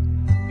that can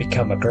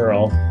become a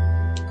girl?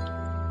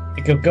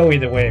 It could go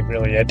either way,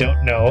 really. I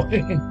don't know.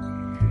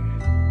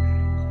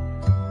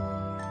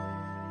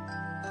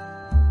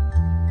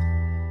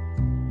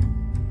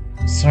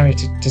 Sorry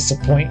to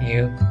disappoint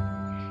you,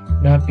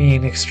 not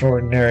being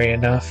extraordinary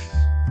enough.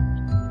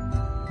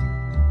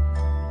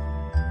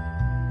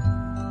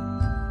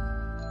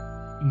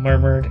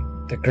 Murmured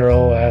the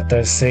girl at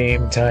the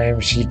same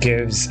time she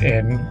gives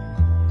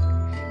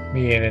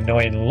me an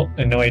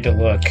annoyed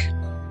look,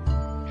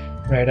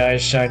 red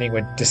eyes shining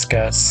with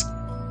disgust.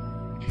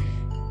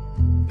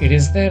 It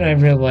is then I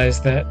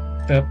realize that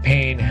the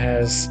pain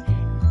has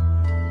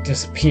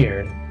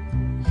disappeared.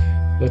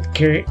 With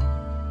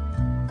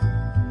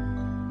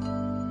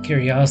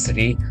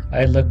curiosity,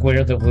 I look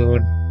where the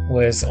wound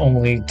was,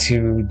 only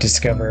to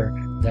discover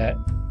that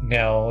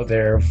now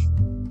there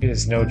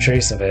is no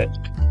trace of it.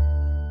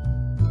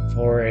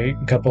 For a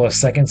couple of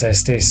seconds, I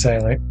stay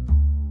silent.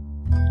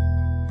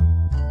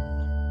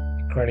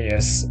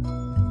 Critias.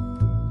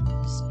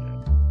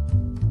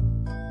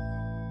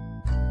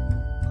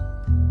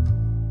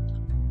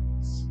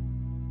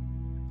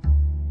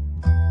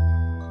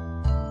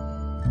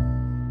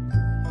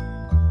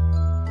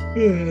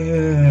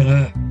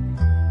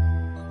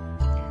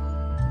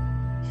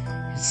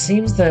 It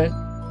seems that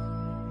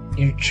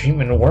your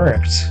treatment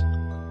worked.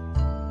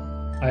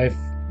 I've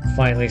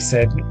finally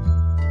said,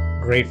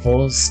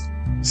 grateful,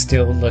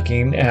 still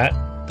looking at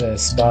the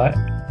spot.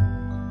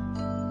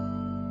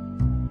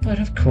 But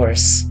of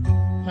course,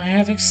 I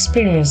have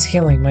experience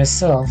healing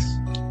myself,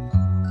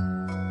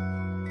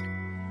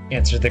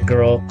 answered the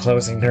girl,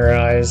 closing her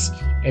eyes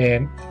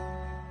and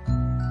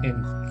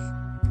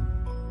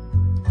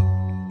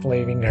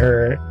inflating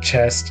her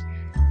chest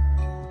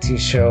to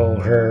show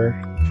her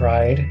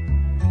pride.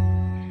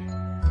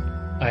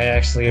 I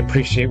actually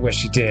appreciate what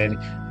she did,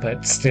 but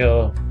I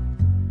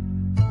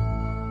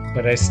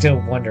still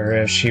wonder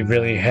if she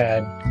really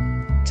had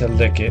to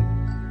lick it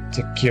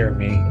to cure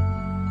me.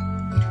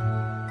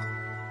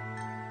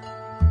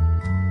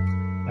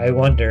 I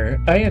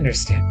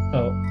understand.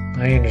 Oh,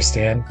 I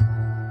understand.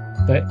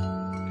 But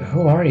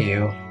who are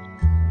you?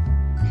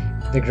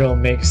 The girl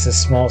makes a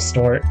small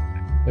snort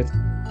with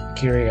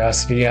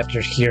curiosity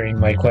after hearing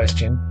my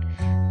question.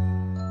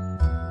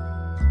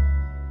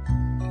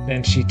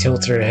 Then she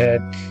tilts her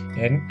head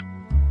and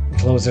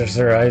closes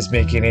her eyes,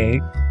 making a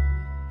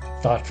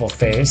thoughtful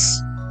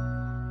face.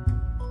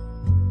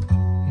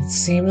 It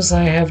seems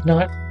I have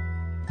not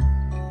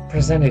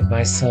presented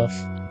myself.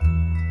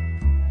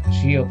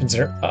 She opens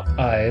her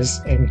eyes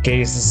and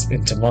gazes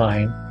into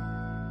mine.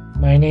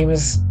 My name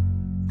is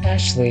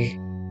Ashley.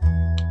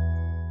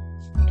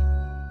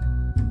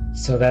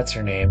 So that's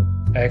her name.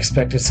 I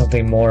expected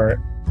something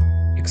more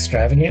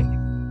extravagant.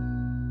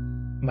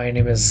 My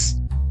name is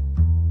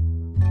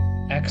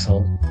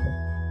Axel.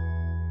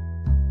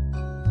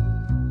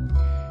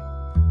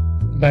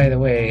 By the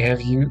way,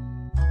 have you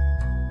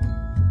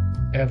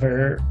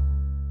ever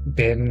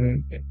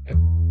been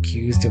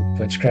accused of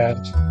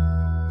witchcraft?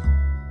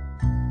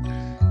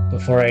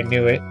 Before I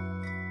knew it,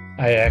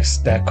 I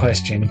asked that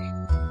question.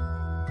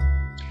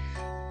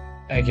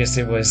 I guess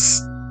it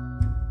was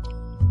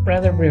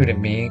rather rude of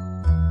me,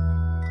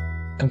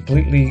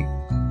 completely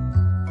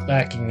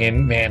lacking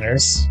in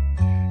manners,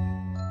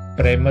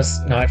 but I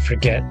must not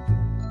forget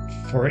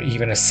for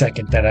even a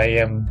second that I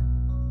am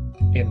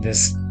in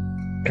this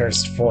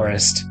cursed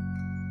forest.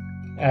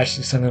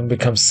 Ashley suddenly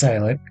becomes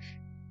silent.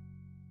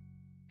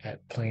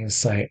 At plain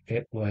sight,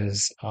 it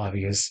was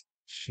obvious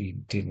she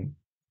didn't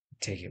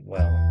take it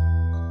well.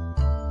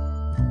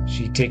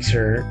 She takes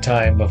her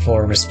time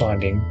before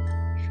responding.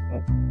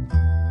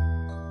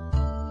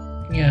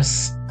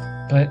 Yes,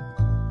 but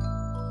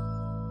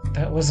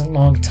that was a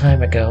long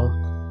time ago.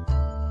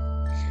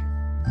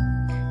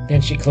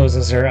 Then she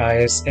closes her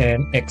eyes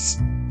and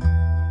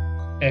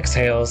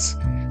exhales,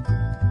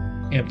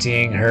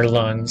 emptying her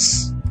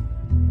lungs.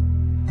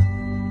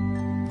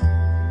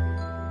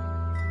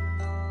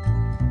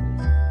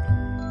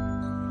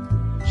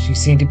 She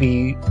seemed to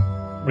be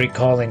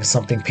recalling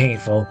something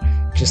painful.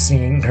 Just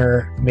seeing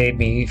her made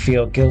me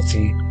feel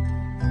guilty.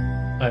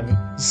 I'm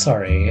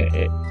sorry.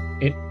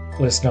 It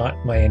was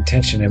not my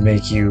intention to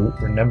make you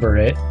remember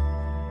it,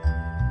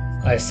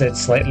 I said,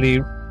 slightly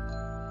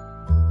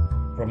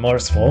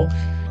remorseful.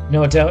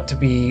 No doubt to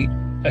be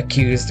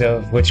accused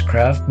of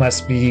witchcraft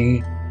must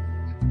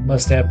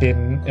have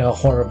been a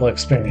horrible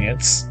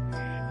experience.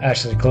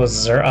 Ashley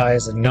closes her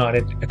eyes and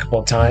nodded a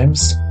couple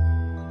times.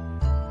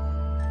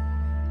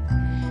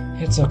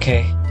 It's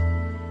okay.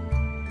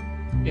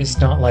 It's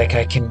not like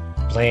I can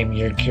blame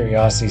your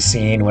curiosity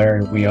seeing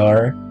where we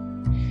are.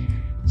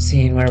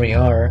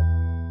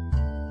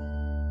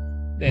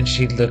 Then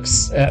she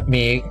looks at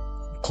me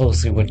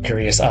closely with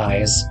curious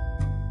eyes.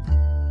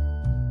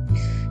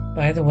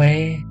 By the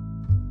way,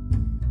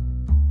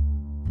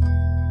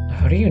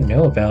 how do you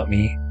know about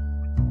me?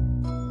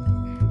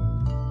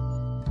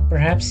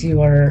 Perhaps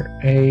you are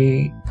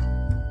a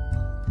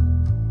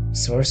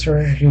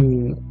sorcerer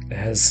who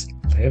has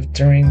lived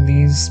during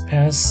these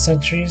past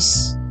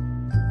centuries?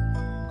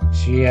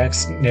 She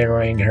asks,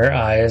 narrowing her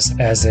eyes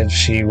as if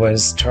she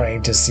was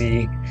trying to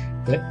see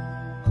the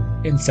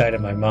inside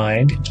of my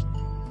mind.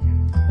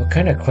 What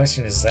kind of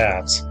question is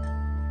that?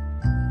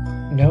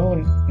 No,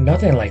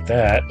 nothing like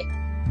that.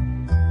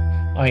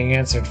 I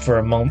answered for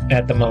a moment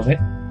at the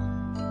moment.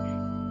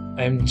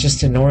 I'm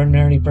just an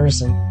ordinary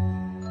person.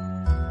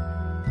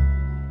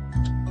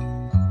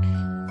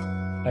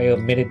 I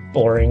omitted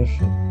boring.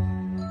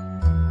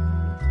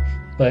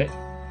 But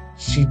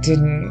she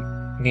didn't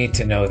need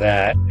to know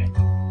that.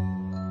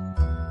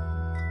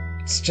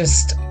 It's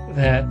just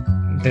that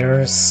there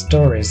are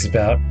stories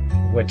about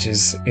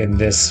witches in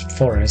this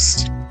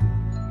forest.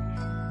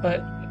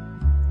 But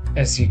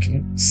as you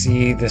can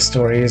see, the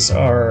stories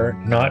are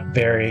not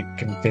very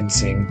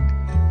convincing,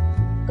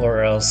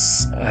 or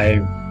else I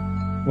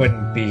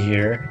wouldn't be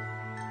here.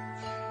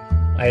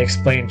 I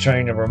explained,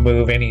 trying to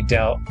remove any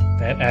doubt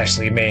that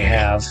Ashley may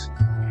have.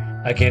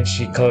 Again,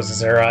 she closes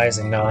her eyes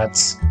and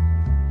nods.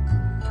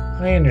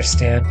 I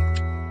understand.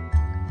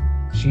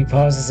 She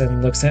pauses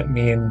and looks at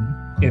me in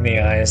the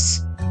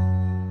eyes.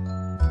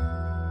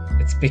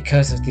 It's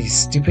because of these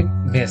stupid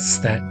myths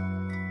that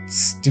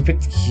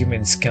stupid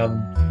humans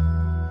come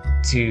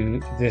to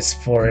this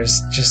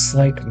forest just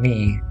like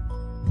me.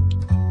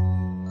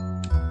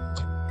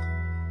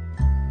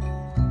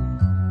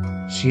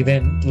 She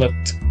then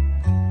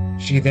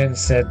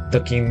said,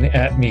 looking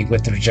at me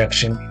with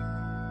rejection,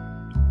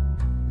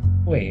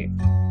 "Wait,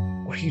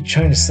 what are you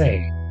trying to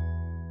say?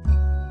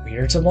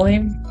 We're to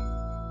blame?"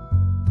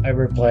 I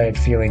replied,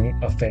 feeling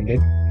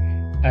offended.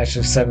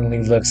 Ashley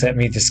suddenly looks at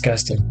me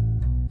disgusted.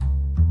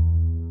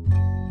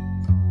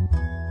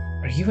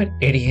 Are you an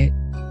idiot?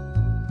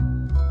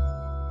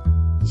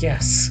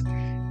 Yes.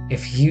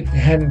 If you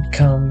hadn't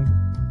come,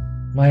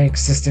 my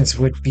existence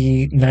would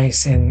be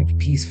nice and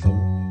peaceful.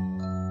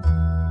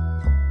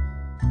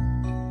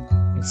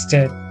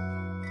 Instead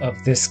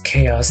of this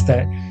chaos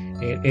that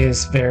it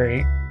is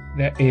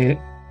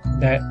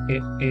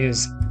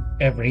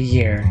every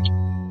year,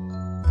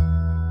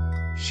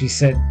 she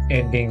said,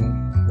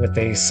 ending with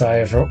a sigh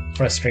of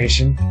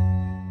frustration.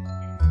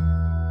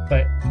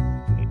 But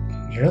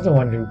you're the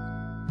one who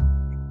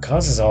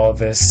causes all of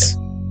this.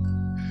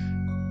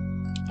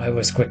 I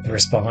was quick to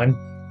respond.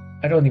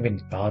 I don't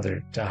even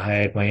bother to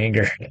hide my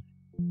anger.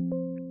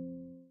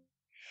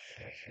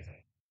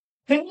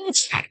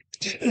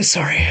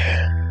 Sorry.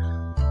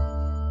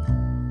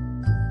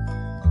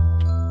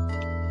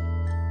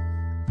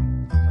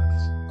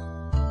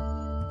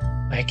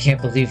 I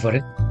can't believe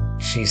what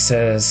she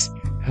says.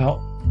 How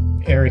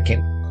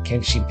arrogant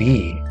can she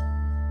be?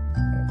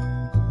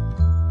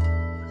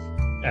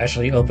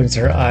 Ashley opens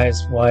her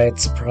eyes wide,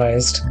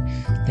 surprised.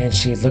 Then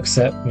she looks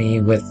at me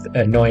with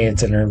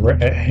annoyance in her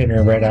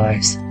red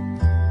eyes.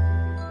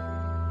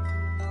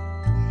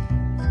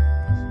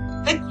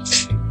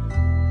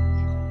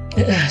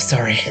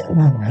 Sorry.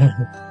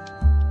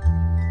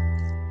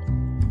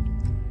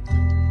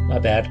 My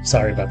bad.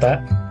 Sorry about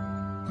that.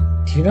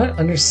 Do you not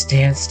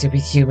understand, stupid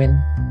human?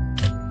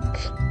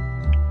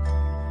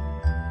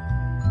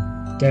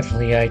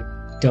 Definitely, I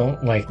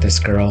don't like this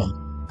girl.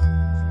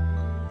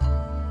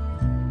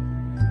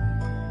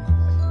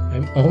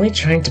 I'm only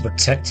trying to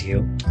protect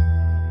you.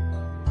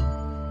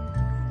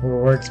 Her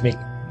words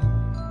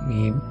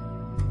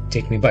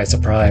take me by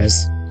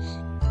surprise.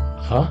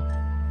 Huh?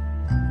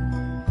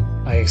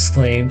 I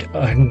exclaimed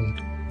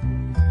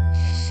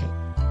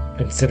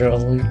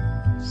unconsiderately,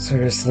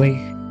 seriously.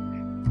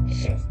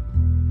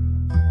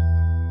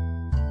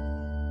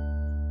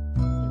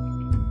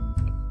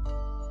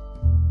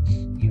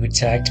 You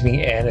attacked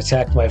me and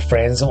attacked my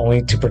friends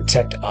only to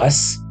protect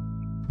us?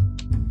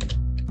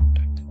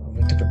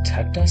 Only to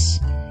protect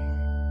us?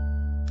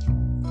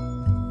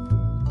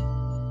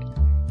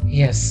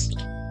 Yes.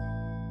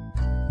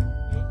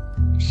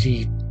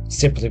 She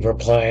simply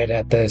replied.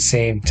 At the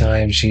same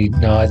time, she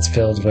nods,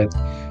 filled with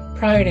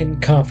pride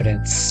and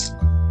confidence.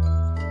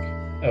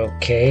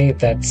 Okay,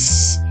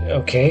 that's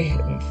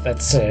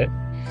it.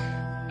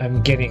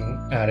 I'm getting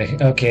out of here.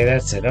 Okay,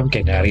 that's it. I'm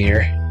getting out of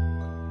here.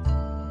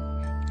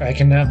 I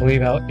cannot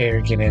believe how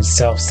arrogant and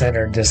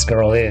self-centered this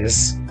girl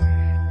is.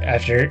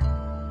 After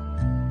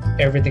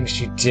everything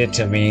she did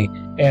to me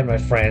and my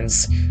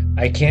friends,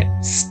 I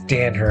can't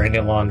stand her any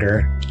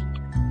longer.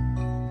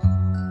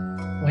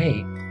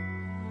 Wait,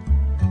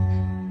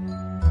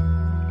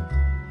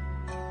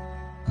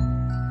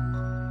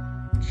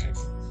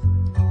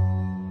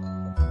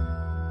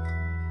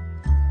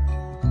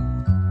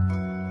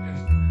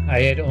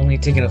 I had only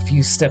taken a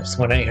few steps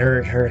when I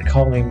heard her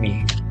calling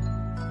me.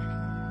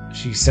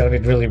 She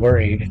sounded really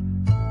worried.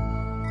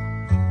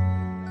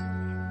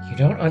 You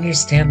don't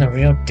understand the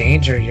real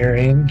danger you're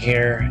in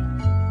here.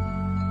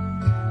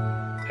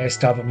 I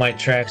stop in my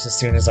tracks as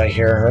soon as I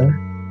hear her.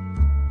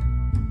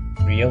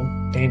 Real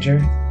danger?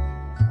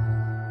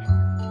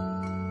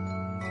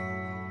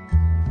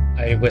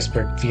 I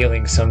whispered,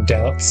 feeling some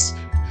doubts.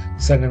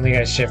 Suddenly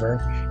I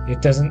shiver.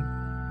 It doesn't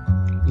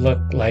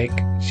look like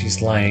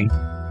she's lying.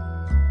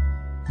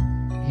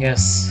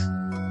 Yes.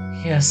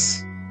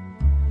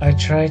 I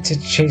try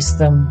to chase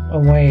them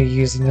away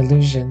using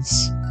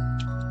illusions.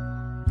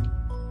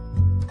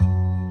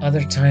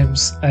 Other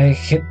times I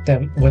hit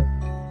them with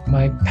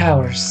my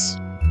powers.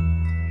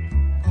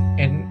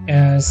 And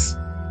as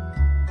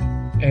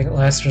a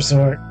last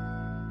resort,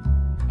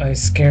 I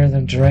scare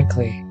them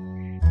directly.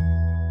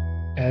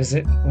 As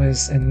it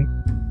was in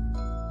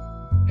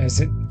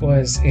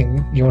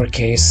your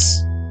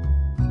case.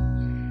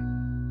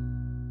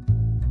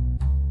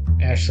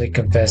 Ashley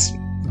confessed,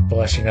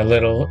 blushing a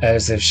little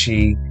as if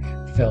she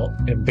felt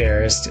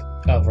embarrassed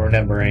of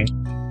remembering.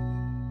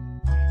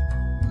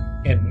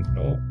 And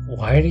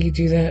why do you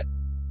do that?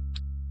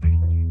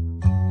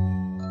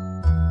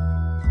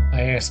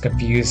 I asked,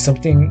 confused.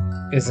 Something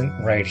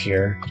isn't right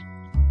here.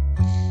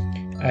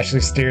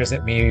 Ashley stares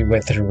at me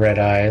with her red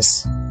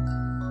eyes.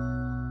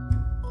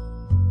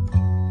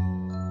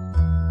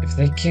 If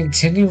they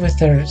continue with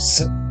their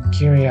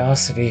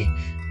curiosity,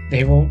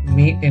 they will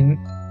meet an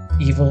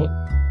evil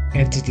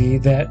entity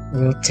that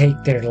will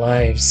take their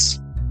lives.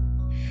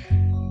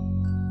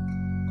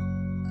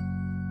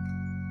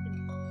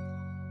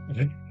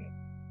 What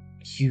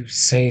you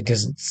say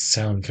doesn't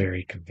sound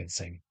very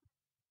convincing.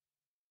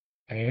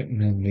 I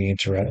immediately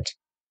interrupt.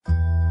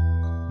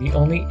 The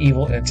only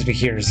evil entity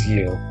here is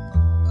you.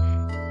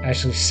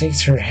 Ashley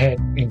shakes her head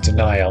in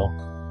denial.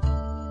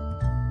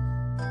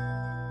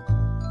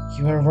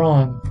 You are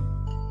wrong.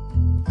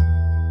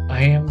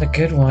 I am the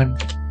good one.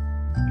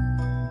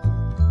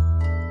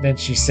 Then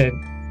she said,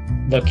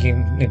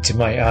 looking into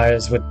my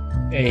eyes with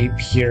a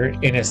pure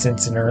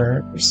innocence in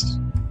hers.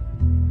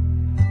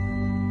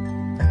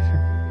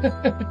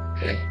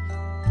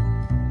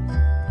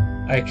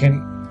 I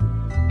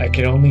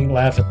can only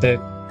laugh at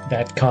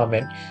that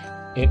comment.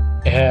 It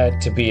had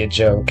to be a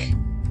joke.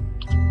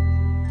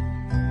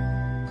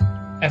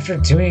 After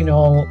doing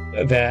all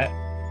that,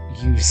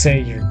 you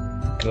say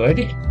you're good?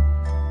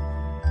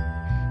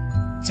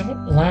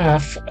 Don't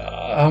laugh.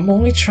 I'm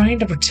only trying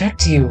to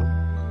protect you,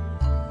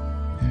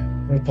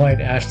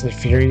 replied Ashley,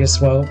 furious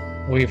while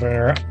waving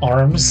her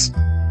arms.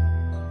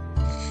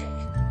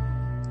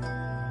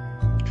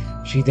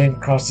 She then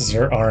crosses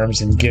her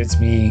arms and gives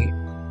me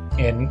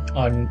an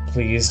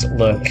unpleased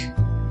look.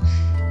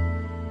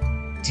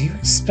 Do you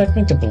expect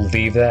me to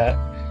believe that?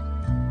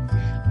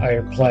 I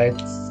replied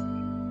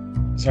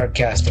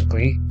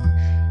sarcastically.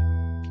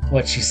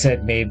 What she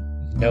said made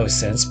no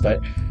sense, but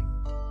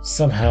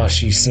somehow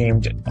she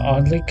seemed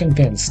oddly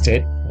convinced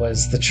it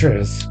was the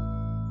truth.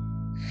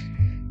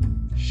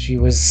 She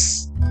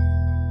was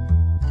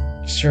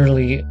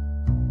surely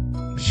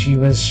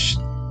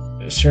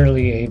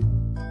a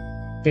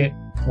bit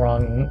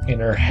wrong in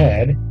her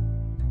head.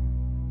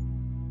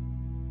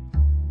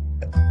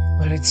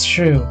 But it's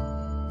true.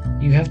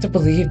 You have to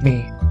believe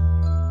me.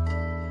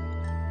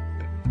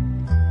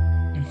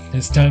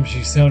 This time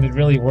she sounded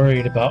really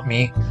worried about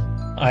me.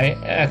 I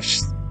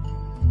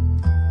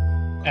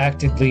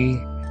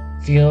actively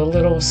feel a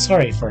little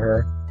sorry for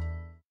her.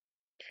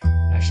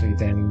 Ashley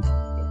then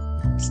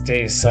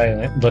stays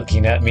silent,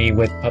 looking at me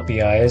with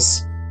puppy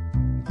eyes.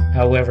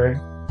 However,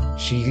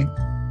 she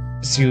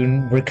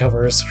soon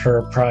recovers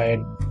her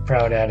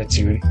proud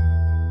attitude.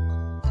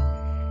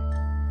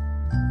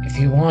 If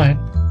you want,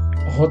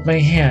 hold my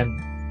hand.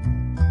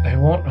 I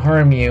won't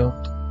harm you,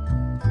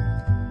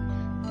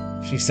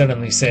 she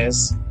suddenly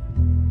says.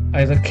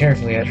 I look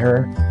carefully at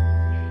her.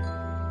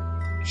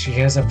 She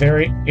has a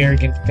very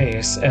arrogant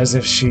face, as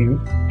if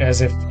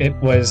it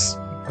was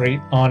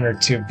great honor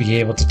to be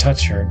able to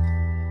touch her.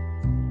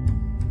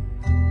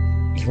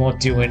 You won't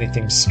do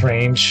anything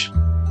strange,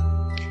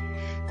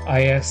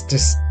 I asked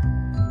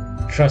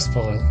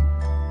distrustfully.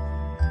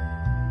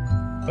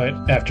 But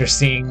after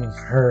seeing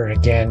her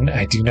again,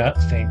 I do not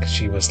think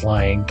she was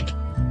lying.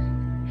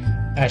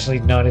 Ashley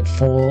nodded,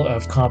 full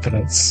of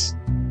confidence.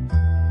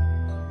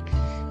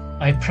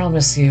 I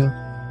promise you.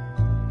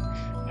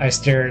 I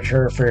stared at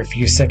her for a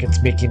few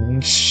seconds,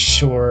 making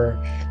sure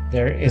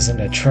there isn't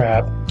a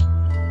trap.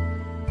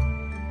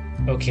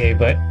 Okay,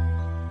 but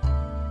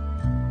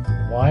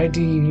why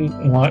do you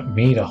want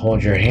me to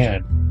hold your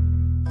hand?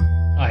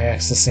 I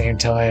ask the same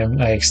time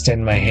I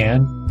extend my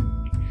hand.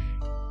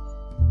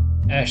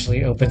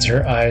 Ashley opens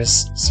her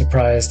eyes,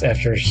 surprised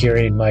after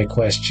hearing my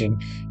question.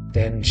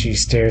 Then she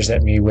stares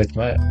at me with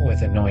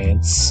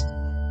annoyance.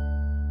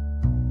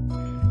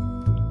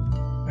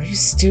 Are you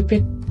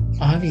stupid?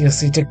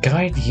 Obviously to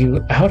guide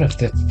you out of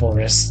the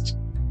forest,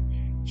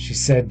 she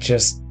said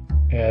just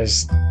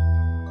as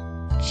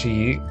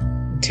she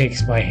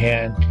takes my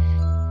hand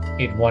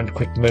in one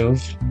quick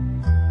move.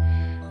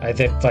 I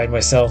then find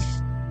myself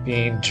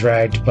being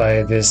dragged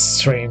by this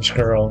strange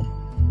girl.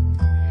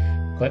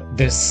 But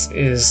this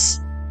is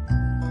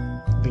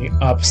the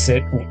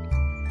opposite.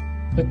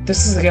 But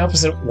this is the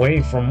opposite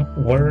way from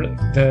where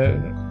the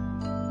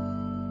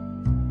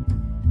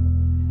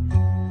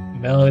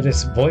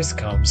melodious voice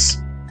comes.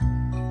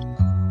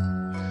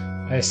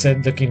 I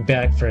said, looking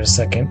back for a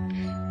second.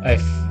 I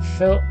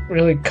felt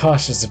really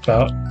cautious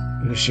about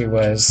who she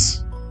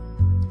was.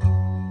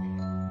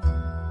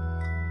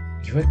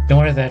 You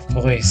ignore that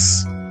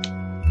voice.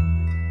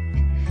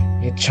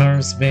 It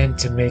charms men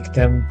to make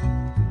them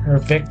her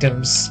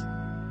victims.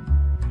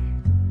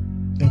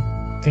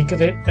 Think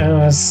of it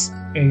as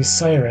a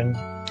siren.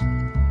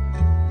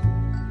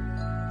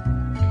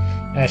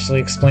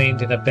 Ashley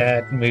explained in a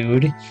bad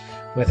mood,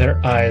 with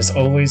her eyes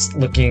always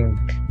looking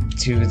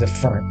to the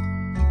front.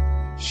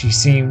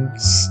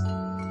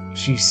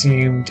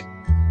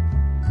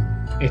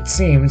 It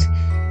seemed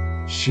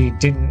she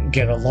didn't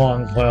get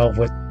along well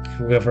with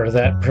whoever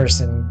that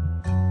person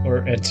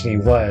or entity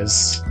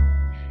was.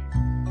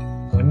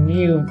 Wouldn't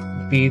you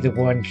be the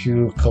one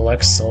who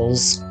collects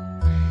souls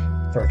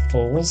for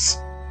fools?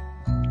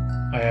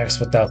 I asked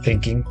without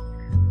thinking.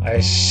 I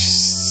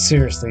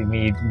seriously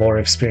need more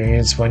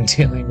experience when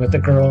dealing with a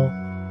girl.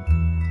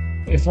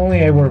 If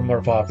only I were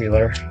more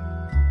popular.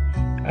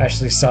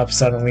 Ashley stops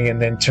suddenly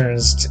and then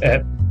turns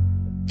at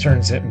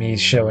me,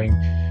 showing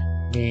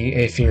me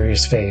a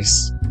furious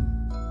face.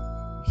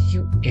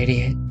 You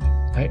idiot.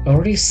 I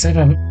already said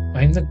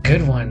I'm the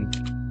good one.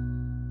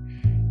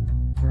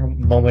 For a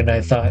moment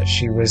I thought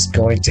she was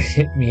going to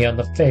hit me in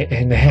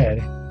the head.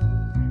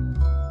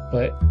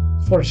 But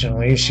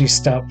fortunately she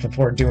stopped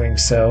before doing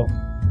so,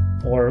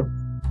 or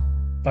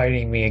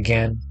biting me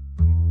again.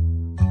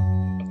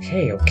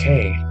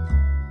 Okay.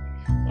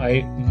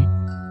 I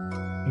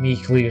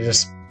meekly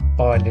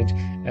responded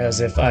as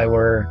if I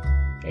were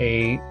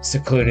a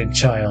secluded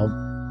child.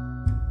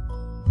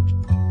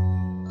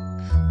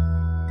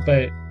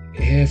 But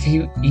if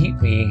you eat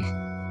me,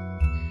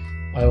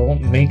 I will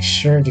make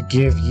sure to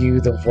give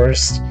you the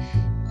worst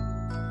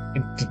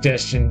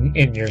indigestion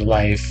in your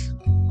life.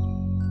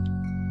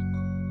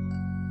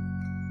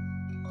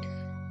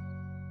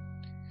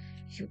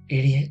 You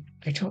idiot,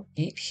 I don't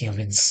eat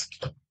humans,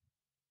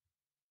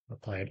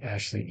 replied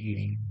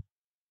Ashley,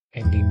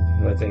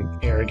 ending with an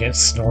arrogant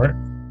snort.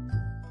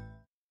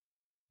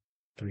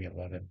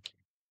 311.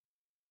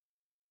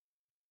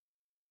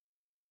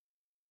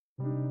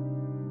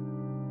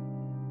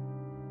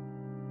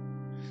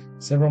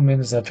 Several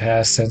minutes have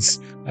passed since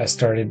I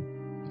started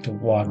to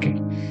walk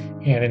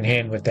hand in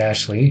hand with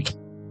Ashley.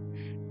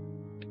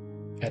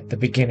 At the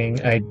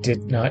beginning, I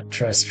did not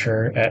trust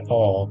her at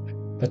all,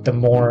 but the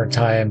more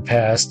time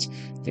passed,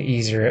 the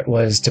easier it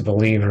was to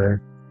believe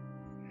her.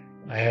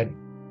 I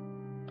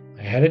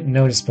hadn't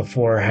noticed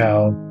before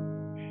how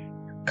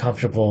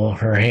comfortable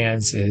her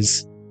hands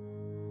is,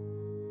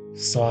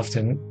 soft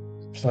and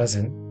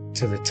pleasant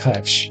to the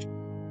touch.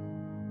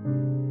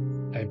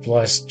 I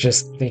blushed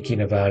just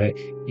thinking about it.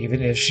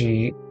 Even if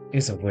she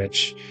is a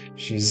witch,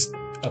 she's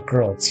a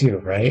girl too,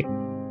 right?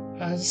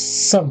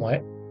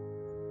 Somewhat.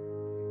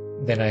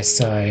 Then I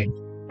sighed.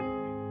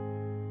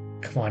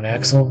 Come on,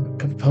 Axel,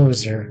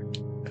 composure.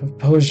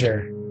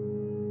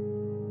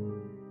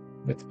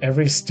 With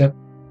every step,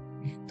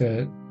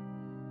 the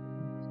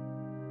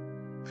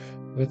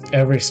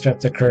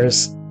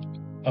curse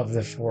of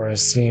the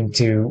forest seemed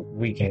to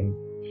weaken.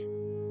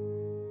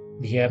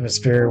 The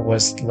atmosphere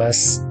was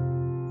less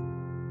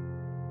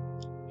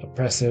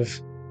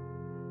oppressive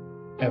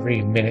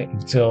every minute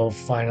until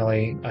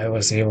finally I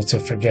was able to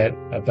forget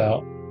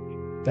about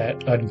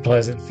that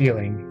unpleasant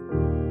feeling.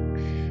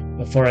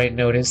 Before I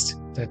noticed,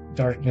 the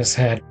darkness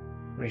had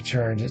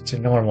returned to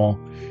normal,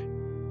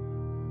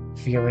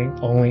 feeling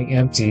only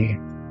empty.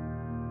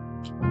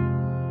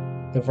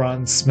 The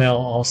rotten smell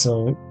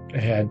also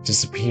had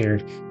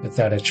disappeared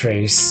without a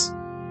trace.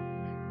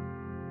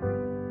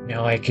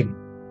 Now I could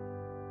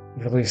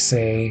really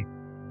say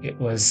it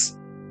was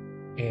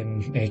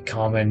in a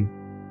common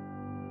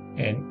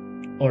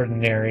and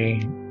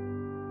ordinary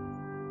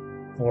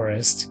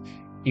forest,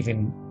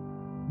 even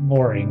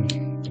boring.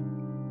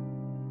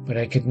 But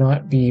I could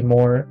not be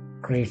more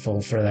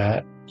grateful for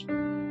that.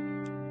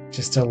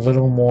 Just a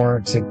little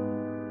more to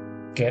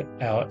get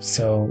out,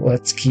 so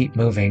let's keep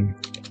moving.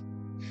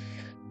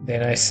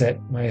 Then I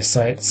set my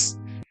sight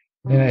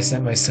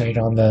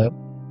on the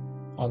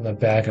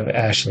back of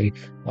Ashley,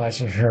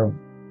 watching her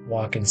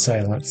walk in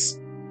silence.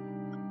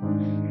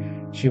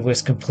 She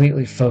was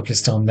completely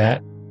focused on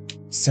that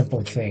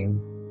simple thing.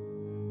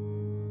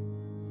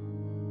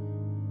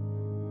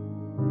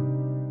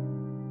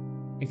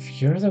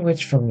 If you're the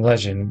witch from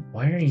legend,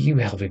 why are you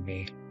helping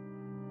me?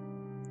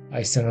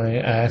 I suddenly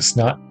asked,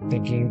 not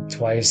thinking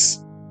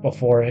twice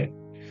before it.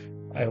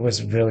 I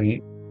was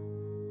really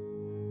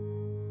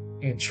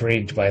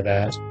intrigued by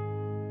that.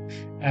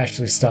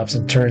 Ashley stops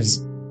and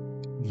turns,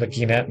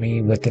 looking at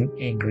me with an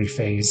angry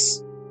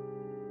face.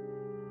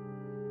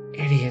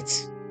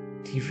 Idiot,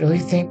 do you really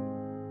think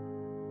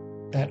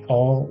that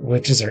all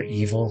witches are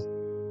evil?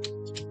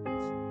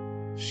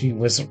 She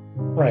was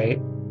right.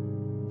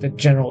 The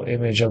general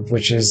image of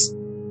witches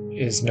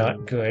is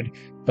not good,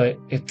 but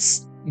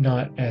it's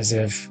not as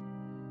if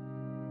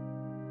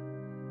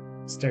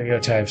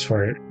stereotypes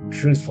were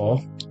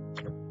truthful.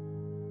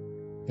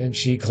 Then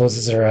she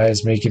closes her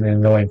eyes, making an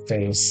annoying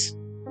face.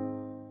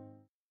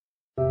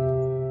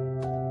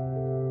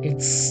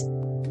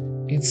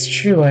 It's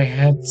true I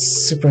had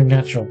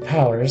supernatural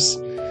powers,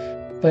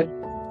 but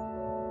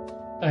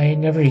I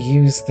never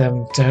used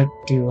them to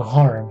do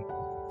harm.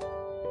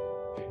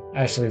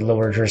 Ashley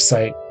lowered her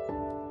sight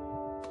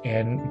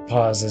and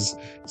pauses.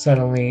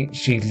 Suddenly,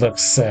 she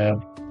looks sad.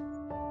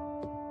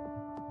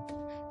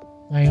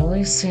 My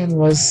only sin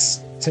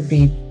was to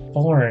be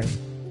born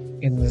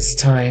in this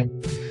time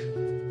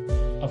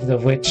of the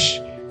witch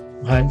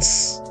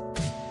hunts.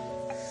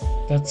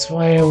 That's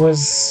why I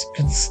was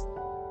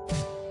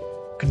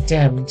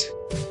condemned.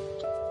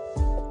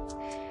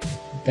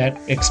 That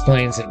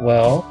explains it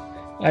well.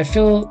 I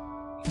feel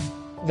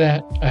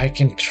that I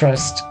can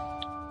trust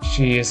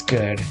she is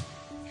good.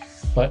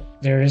 But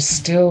there is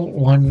still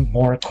one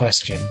more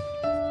question.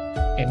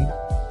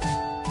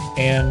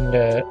 And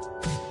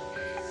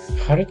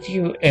how did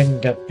you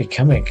end up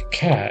becoming a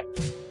cat?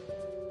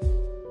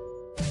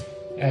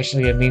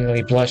 Ashley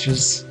immediately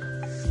blushes.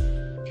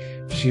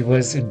 She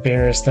was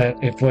embarrassed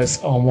that it was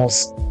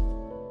almost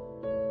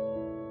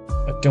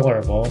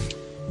adorable.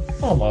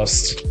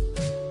 Almost.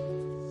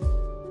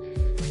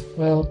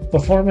 Well,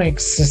 before my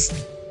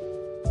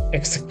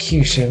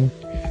execution,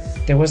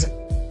 there was a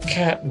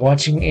cat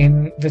watching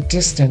in the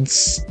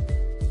distance,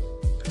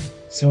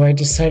 so I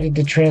decided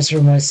to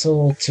transfer my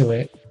soul to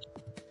it.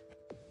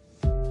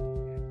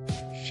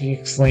 She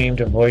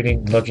exclaimed,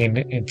 avoiding looking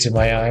into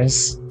my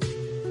eyes.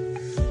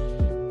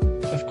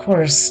 Of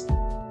course,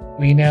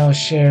 we now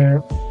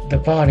share the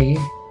body.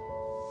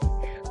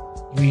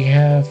 We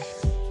have,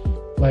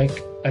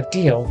 like, a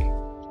deal.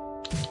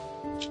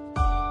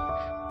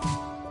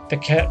 The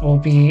cat will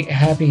be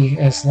happy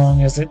as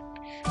long as it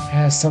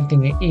has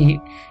something to eat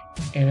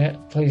and a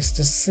place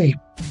to sleep.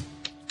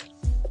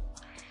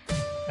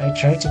 I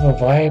tried to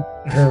provide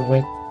her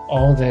with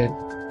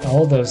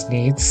all those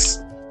needs,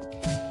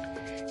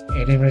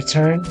 and in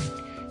return,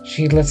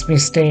 she lets me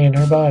stay in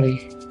her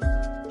body.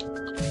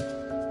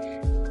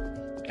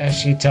 As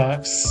she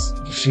talks,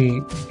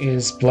 she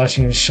is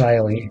blushing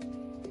shyly.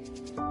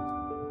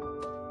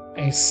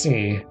 I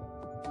see.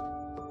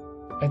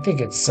 I think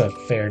it's a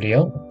fair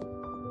deal,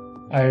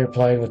 I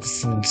replied with a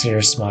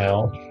sincere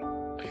smile.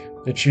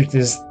 The truth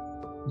is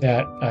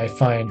that I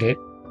find it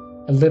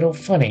a little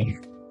funny.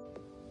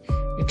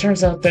 It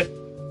turns out that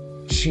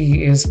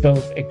she is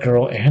both a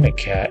girl and a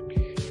cat.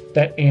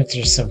 That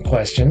answers some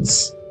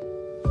questions.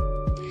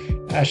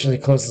 Ashley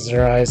closes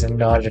her eyes and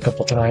nodded a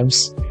couple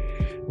times.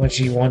 When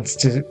she wants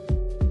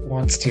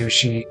to,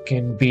 she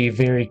can be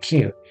very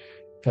cute,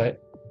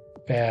 but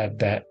bad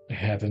that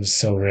happens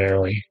so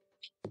rarely.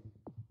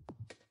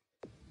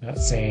 Not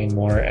saying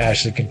more,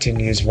 Ashley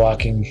continues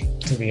walking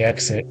to the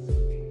exit.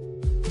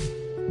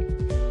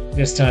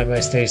 This time I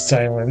stay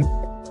silent.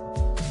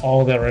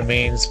 All that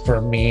remains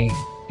for me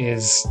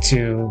is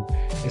to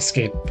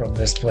escape from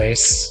this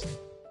place.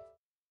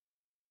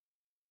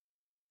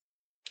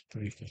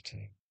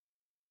 3:15.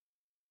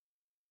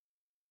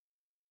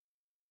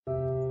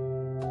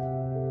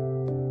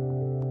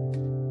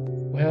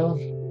 Well,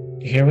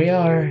 here we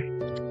are,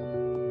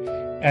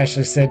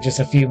 Ashley said just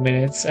a few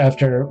minutes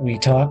after we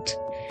talked.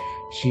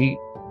 She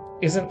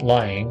isn't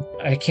lying.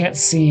 I can't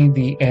see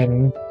the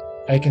end.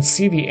 I can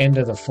see the end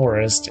of the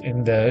forest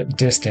in the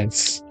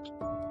distance.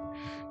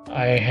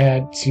 I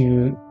had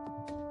to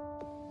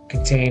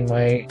contain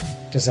my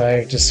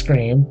desire to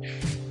scream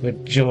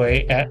with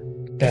joy at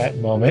that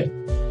moment.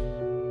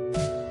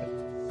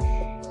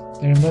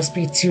 There must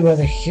be 2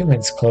 other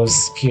humans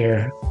close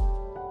here.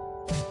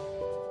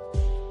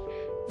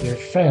 Your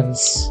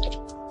friends.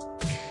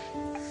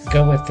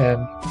 Go with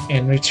them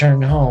and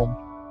return home.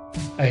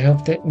 I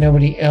hope that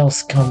nobody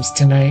else comes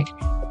tonight,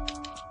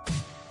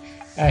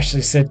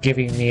 Ashley said,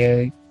 giving me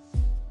a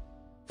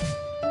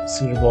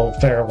suitable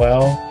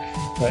farewell,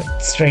 but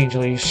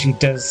strangely she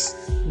does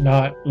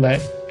not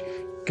let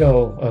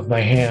go of my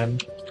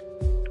hand.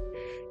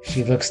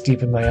 She looks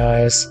deep in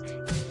my eyes,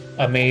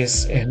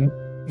 amazed.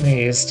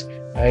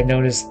 I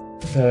notice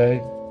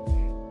the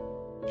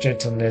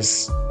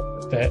gentleness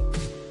that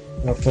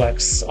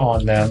reflects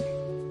on them.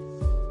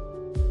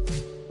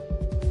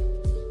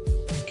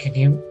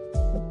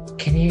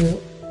 Can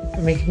you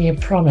make me a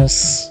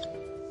promise?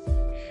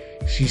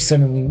 She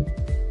suddenly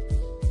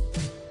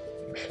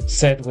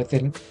said with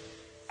an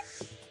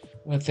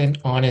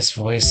honest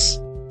voice.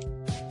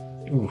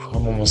 Ooh,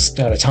 I'm almost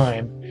out of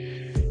time.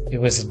 It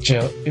was a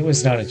joke. It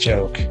was not a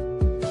joke.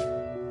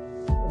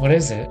 What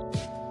is it?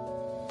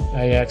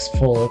 I asked,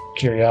 full of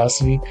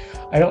curiosity.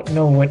 I don't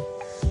know what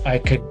I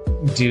could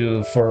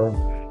do for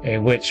a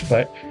witch,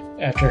 but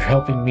after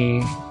helping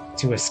me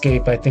to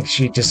escape, I think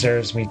she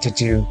deserves me to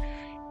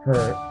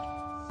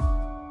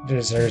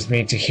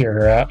hear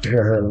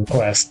her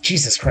request.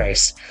 Jesus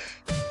Christ.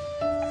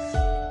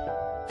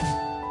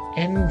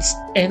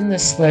 end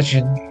this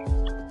legend.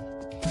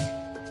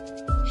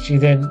 She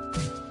then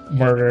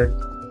murmured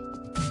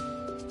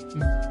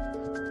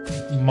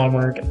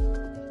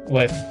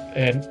with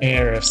an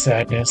air of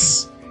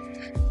sadness.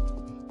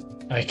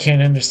 I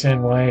can't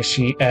understand why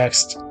she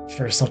asked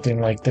for something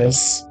like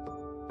this.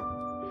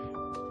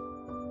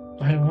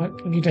 I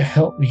want you to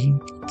help me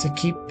to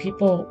keep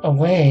people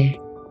away.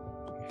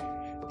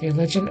 The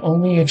legend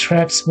only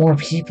attracts more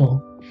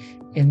people,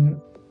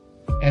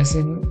 as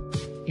in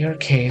your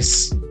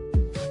case.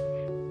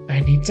 I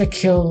need to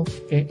kill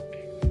it,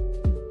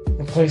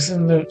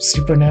 replacing the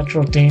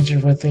supernatural danger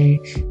with a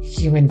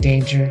human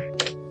danger.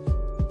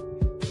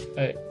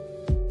 A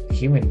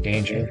human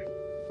danger?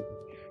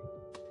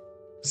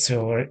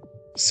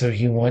 So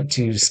you want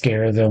to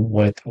scare them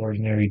with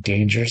ordinary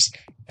dangers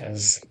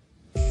as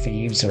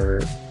thieves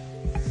or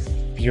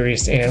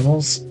furious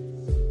animals?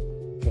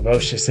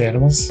 Ferocious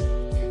animals?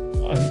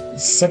 On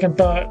second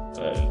thought,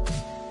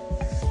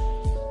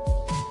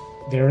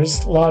 there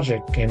is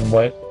logic in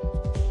what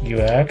you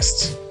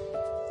asked.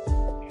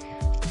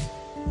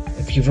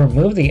 If you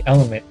remove the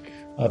element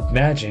of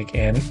magic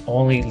and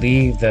only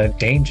leave the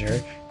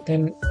danger,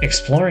 then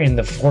exploring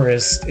the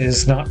forest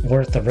is not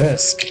worth the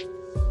risk.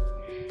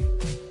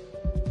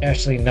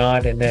 Ashley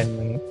nods and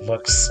then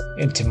looks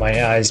into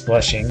my eyes,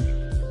 blushing.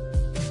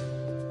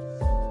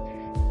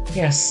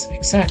 Yes,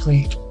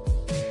 exactly,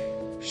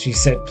 she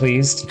said,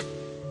 pleased.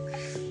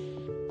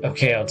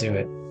 Okay, I'll do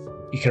it.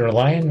 You can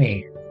rely on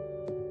me,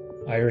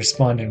 I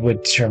responded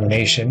with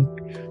determination.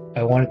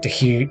 I wanted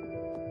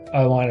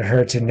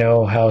her to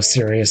know how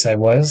serious I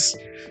was.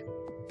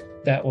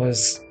 That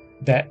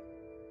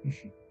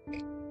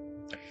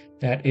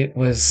it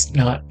was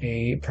not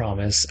a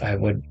promise I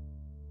would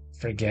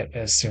forget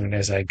as soon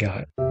as I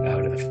got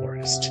out of the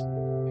forest.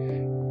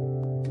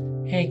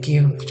 Thank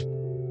you.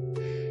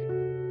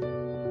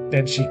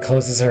 Then she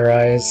closes her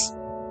eyes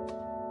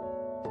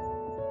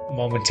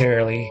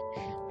momentarily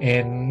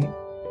and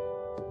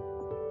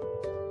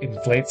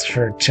inflates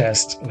her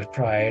chest with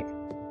pride.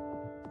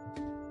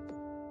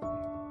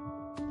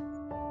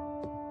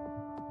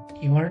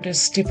 You aren't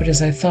as stupid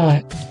as I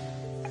thought.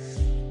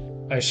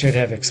 I should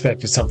have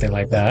expected something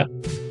like that.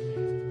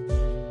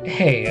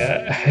 Hey,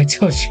 I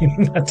told you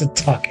not to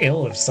talk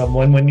ill of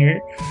someone when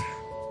you're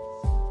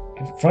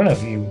in front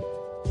of you.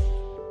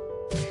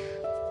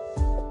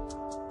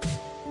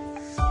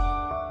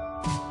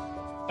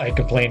 I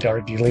complained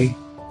argly.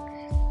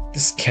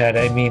 This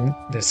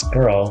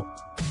girl,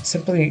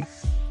 simply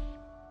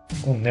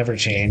will never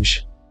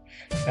change.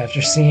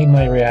 After seeing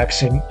my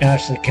reaction,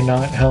 Ashley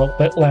cannot help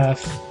but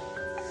laugh.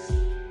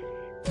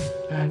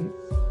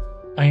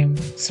 I'm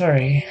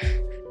sorry.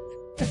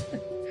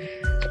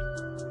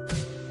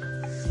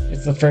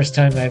 It's the first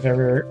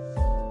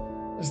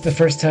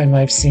time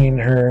I've seen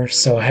her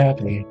so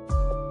happy.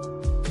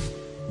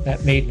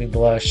 That made me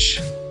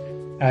blush.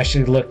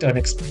 Ashley looked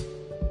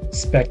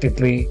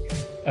unexpectedly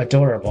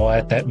adorable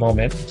at that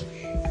moment.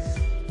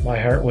 My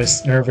heart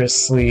was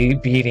nervously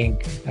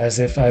beating as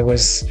if I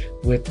was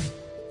with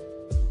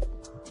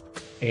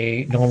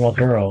a normal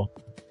girl.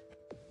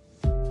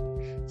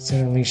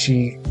 Suddenly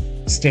she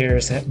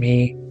stares at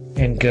me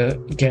and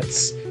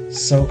gets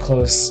so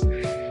close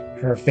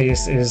her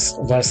face is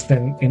less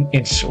than an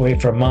inch away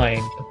from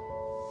mine.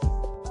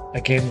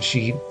 Again,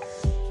 she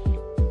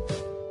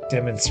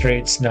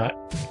demonstrates not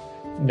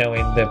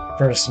knowing what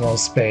personal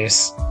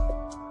space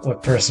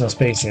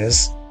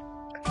is.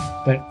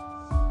 But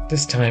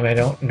this time I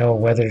don't know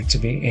whether to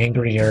be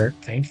angry or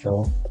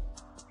thankful.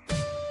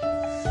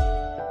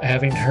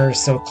 Having her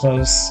so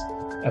close,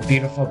 a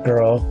beautiful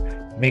girl,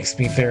 makes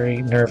me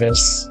very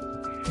nervous.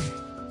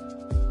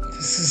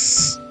 This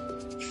is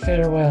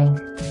farewell,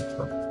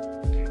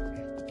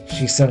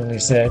 she suddenly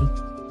said.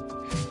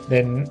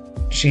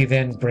 She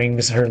then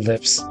brings her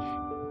lips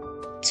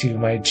to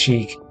my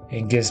cheek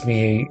and gives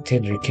me a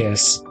tender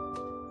kiss.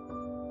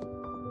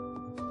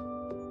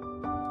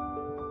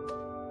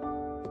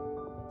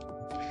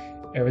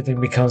 Everything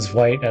becomes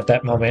white at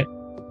that moment.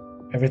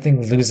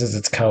 Everything loses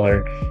its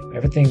color.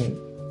 Everything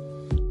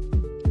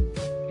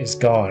is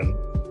gone.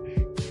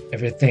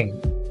 Everything.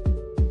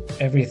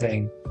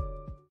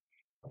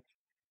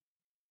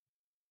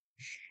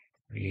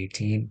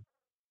 318.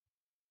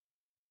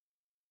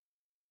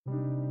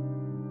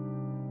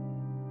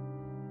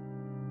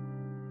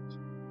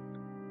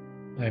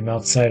 I'm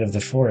outside of the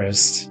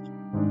forest.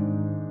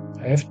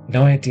 I have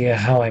no idea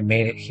how I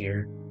made it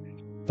here,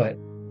 but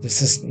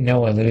this is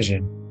no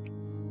illusion.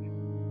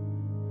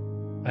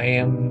 I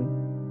am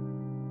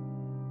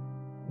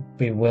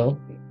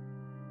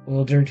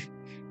bewildered,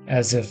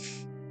 as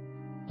if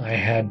I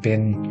had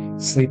been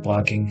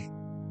sleepwalking.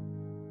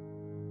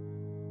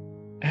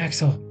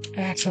 Axel!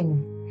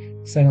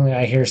 Suddenly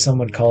I hear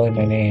someone calling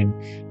my name,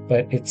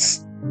 but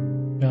it's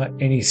not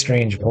any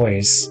strange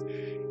voice.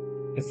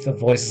 It's the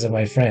voices of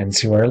my friends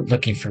who are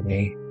looking for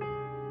me.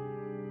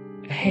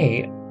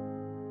 Hey,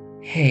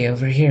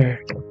 over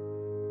here,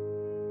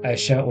 I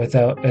shout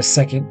without a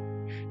second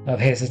of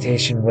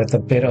hesitation, with a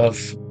bit of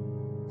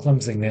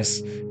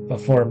clumsiness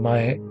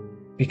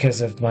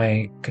because of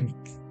my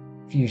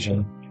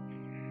confusion.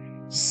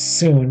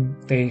 Soon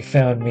they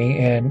found me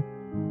and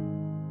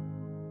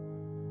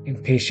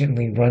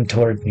impatiently run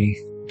towards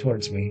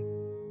me.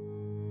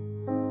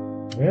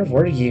 Where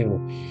were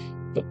you?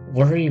 The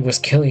worry was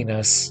killing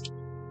us,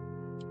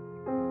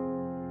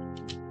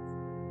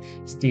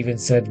 Stephen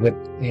said with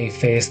a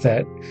face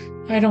that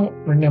I don't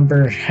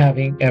remember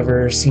having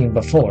ever seen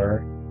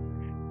before.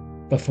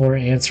 Before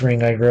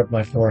answering, I rubbed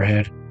my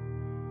forehead.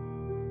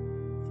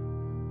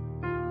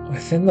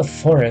 Within the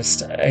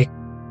forest, I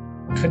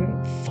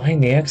couldn't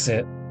find the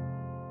exit.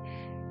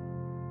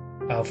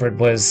 Alfred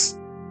was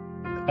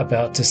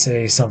about to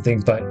say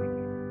something, but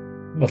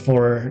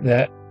before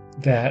that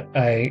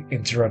I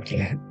interrupt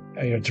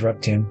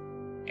him.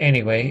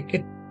 Anyway,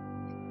 it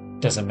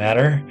doesn't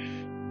matter.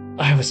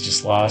 I was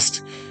just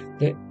lost.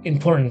 The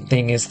important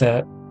thing is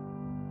that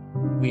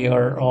we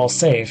are all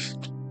safe.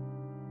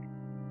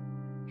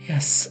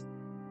 Yes,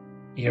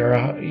 you're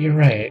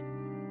right.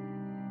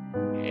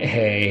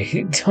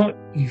 Hey, don't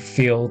you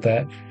feel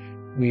that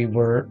we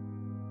were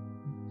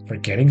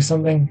forgetting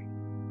something?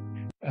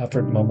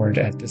 Alfred murmured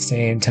at the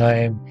same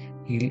time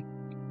he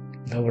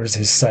lowers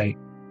his sight,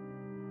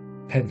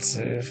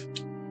 pensive.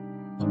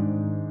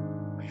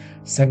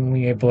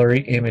 Suddenly a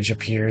blurry image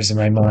appears in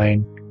my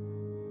mind.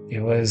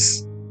 It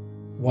was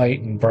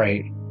white and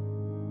bright,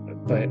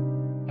 but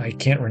I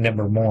can't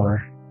remember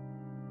more.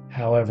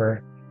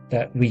 However,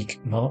 that weak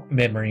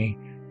memory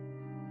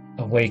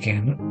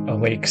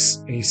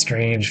awakes a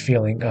strange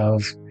feeling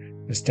of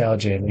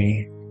nostalgia in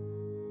me.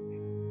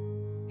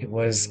 It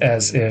was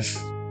as if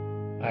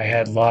I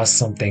had lost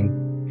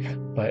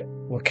something, but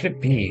what could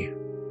it be?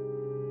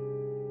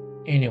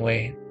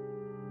 Anyway,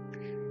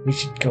 we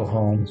should go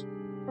home.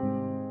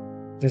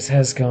 This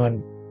has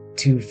gone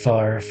too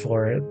far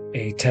for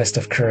a test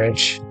of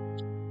courage,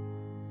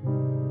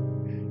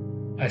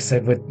 I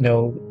said with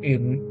no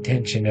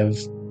intention of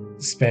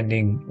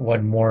spending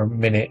one more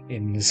minute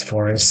in this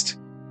forest.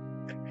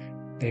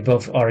 They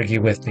both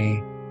argue with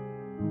me.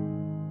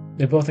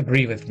 They both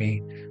agree with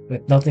me.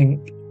 With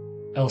nothing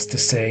else to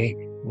say,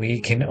 we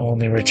can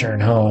only return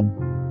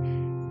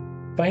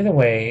home. By the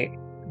way,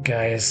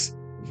 guys,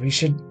 we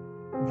should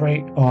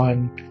write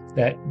on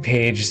that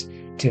page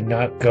to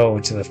not go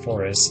to the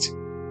forest.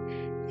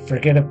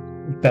 Forget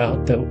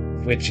about the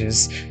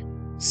witches.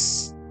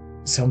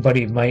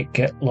 Somebody might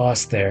get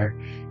lost there,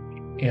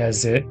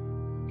 as it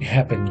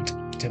happened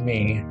to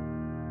me.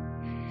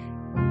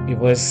 It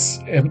was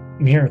a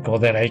miracle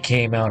that I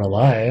came out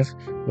alive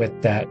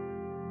with that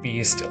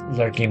beast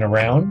lurking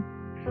around.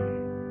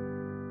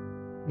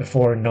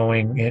 Before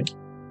knowing it,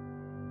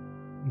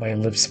 my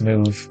lips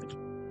move.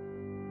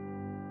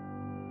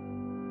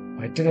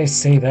 Why did I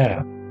say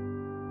that?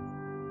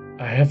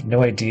 I have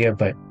no idea,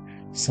 but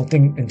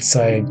something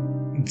inside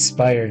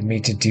inspired me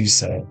to do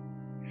so.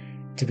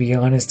 To be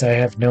honest, I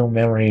have no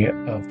memory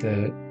of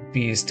the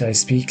beast I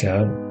speak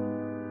of.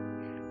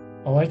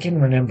 All I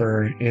can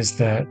remember is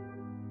that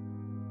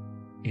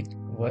it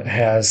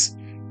has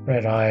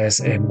red eyes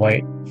and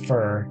white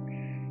fur,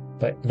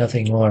 but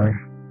nothing more.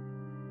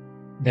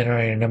 Then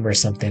I remember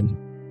something.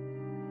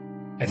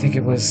 I think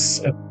it was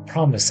a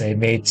promise I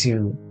made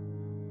to...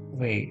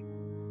 Wait.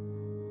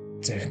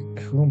 To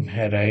whom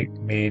had I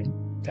made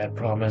that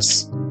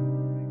promise?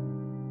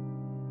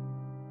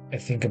 I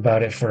think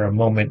about it for a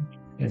moment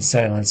in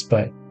silence,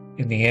 but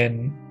in the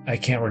end, I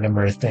can't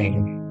remember a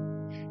thing.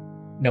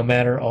 No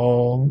matter.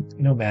 All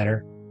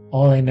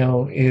I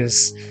know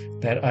is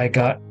that I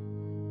got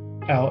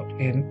out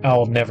and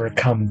I'll never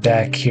come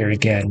back here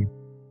again.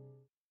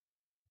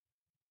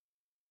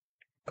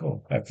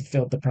 Cool, I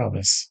fulfilled the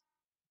promise.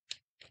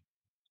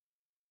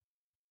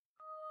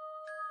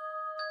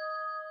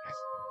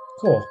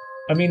 Cool.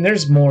 I mean,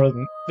 there's more,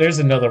 there's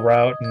another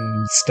route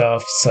and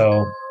stuff,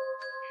 so...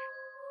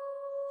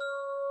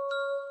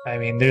 I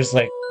mean, there's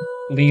like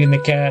leaving the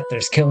cat,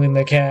 there's killing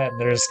the cat,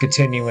 and there's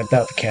continuing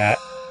without the cat.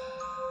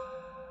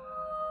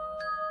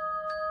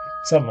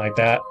 Something like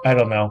that. I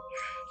don't know.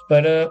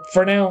 But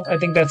for now, I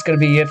think that's going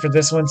to be it for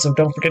this one, so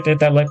don't forget to hit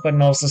that like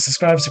button, also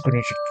subscribe so we can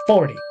reach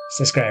 40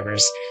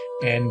 subscribers.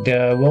 And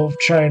we'll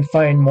try and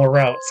find more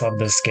routes on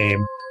this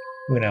game.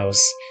 Who knows?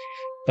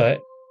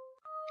 But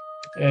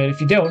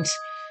if you don't,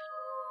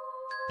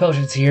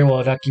 Potions here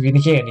will not give you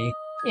the candy.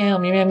 Meow,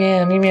 meow,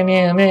 meow, meow, meow,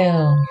 meow,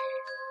 meow.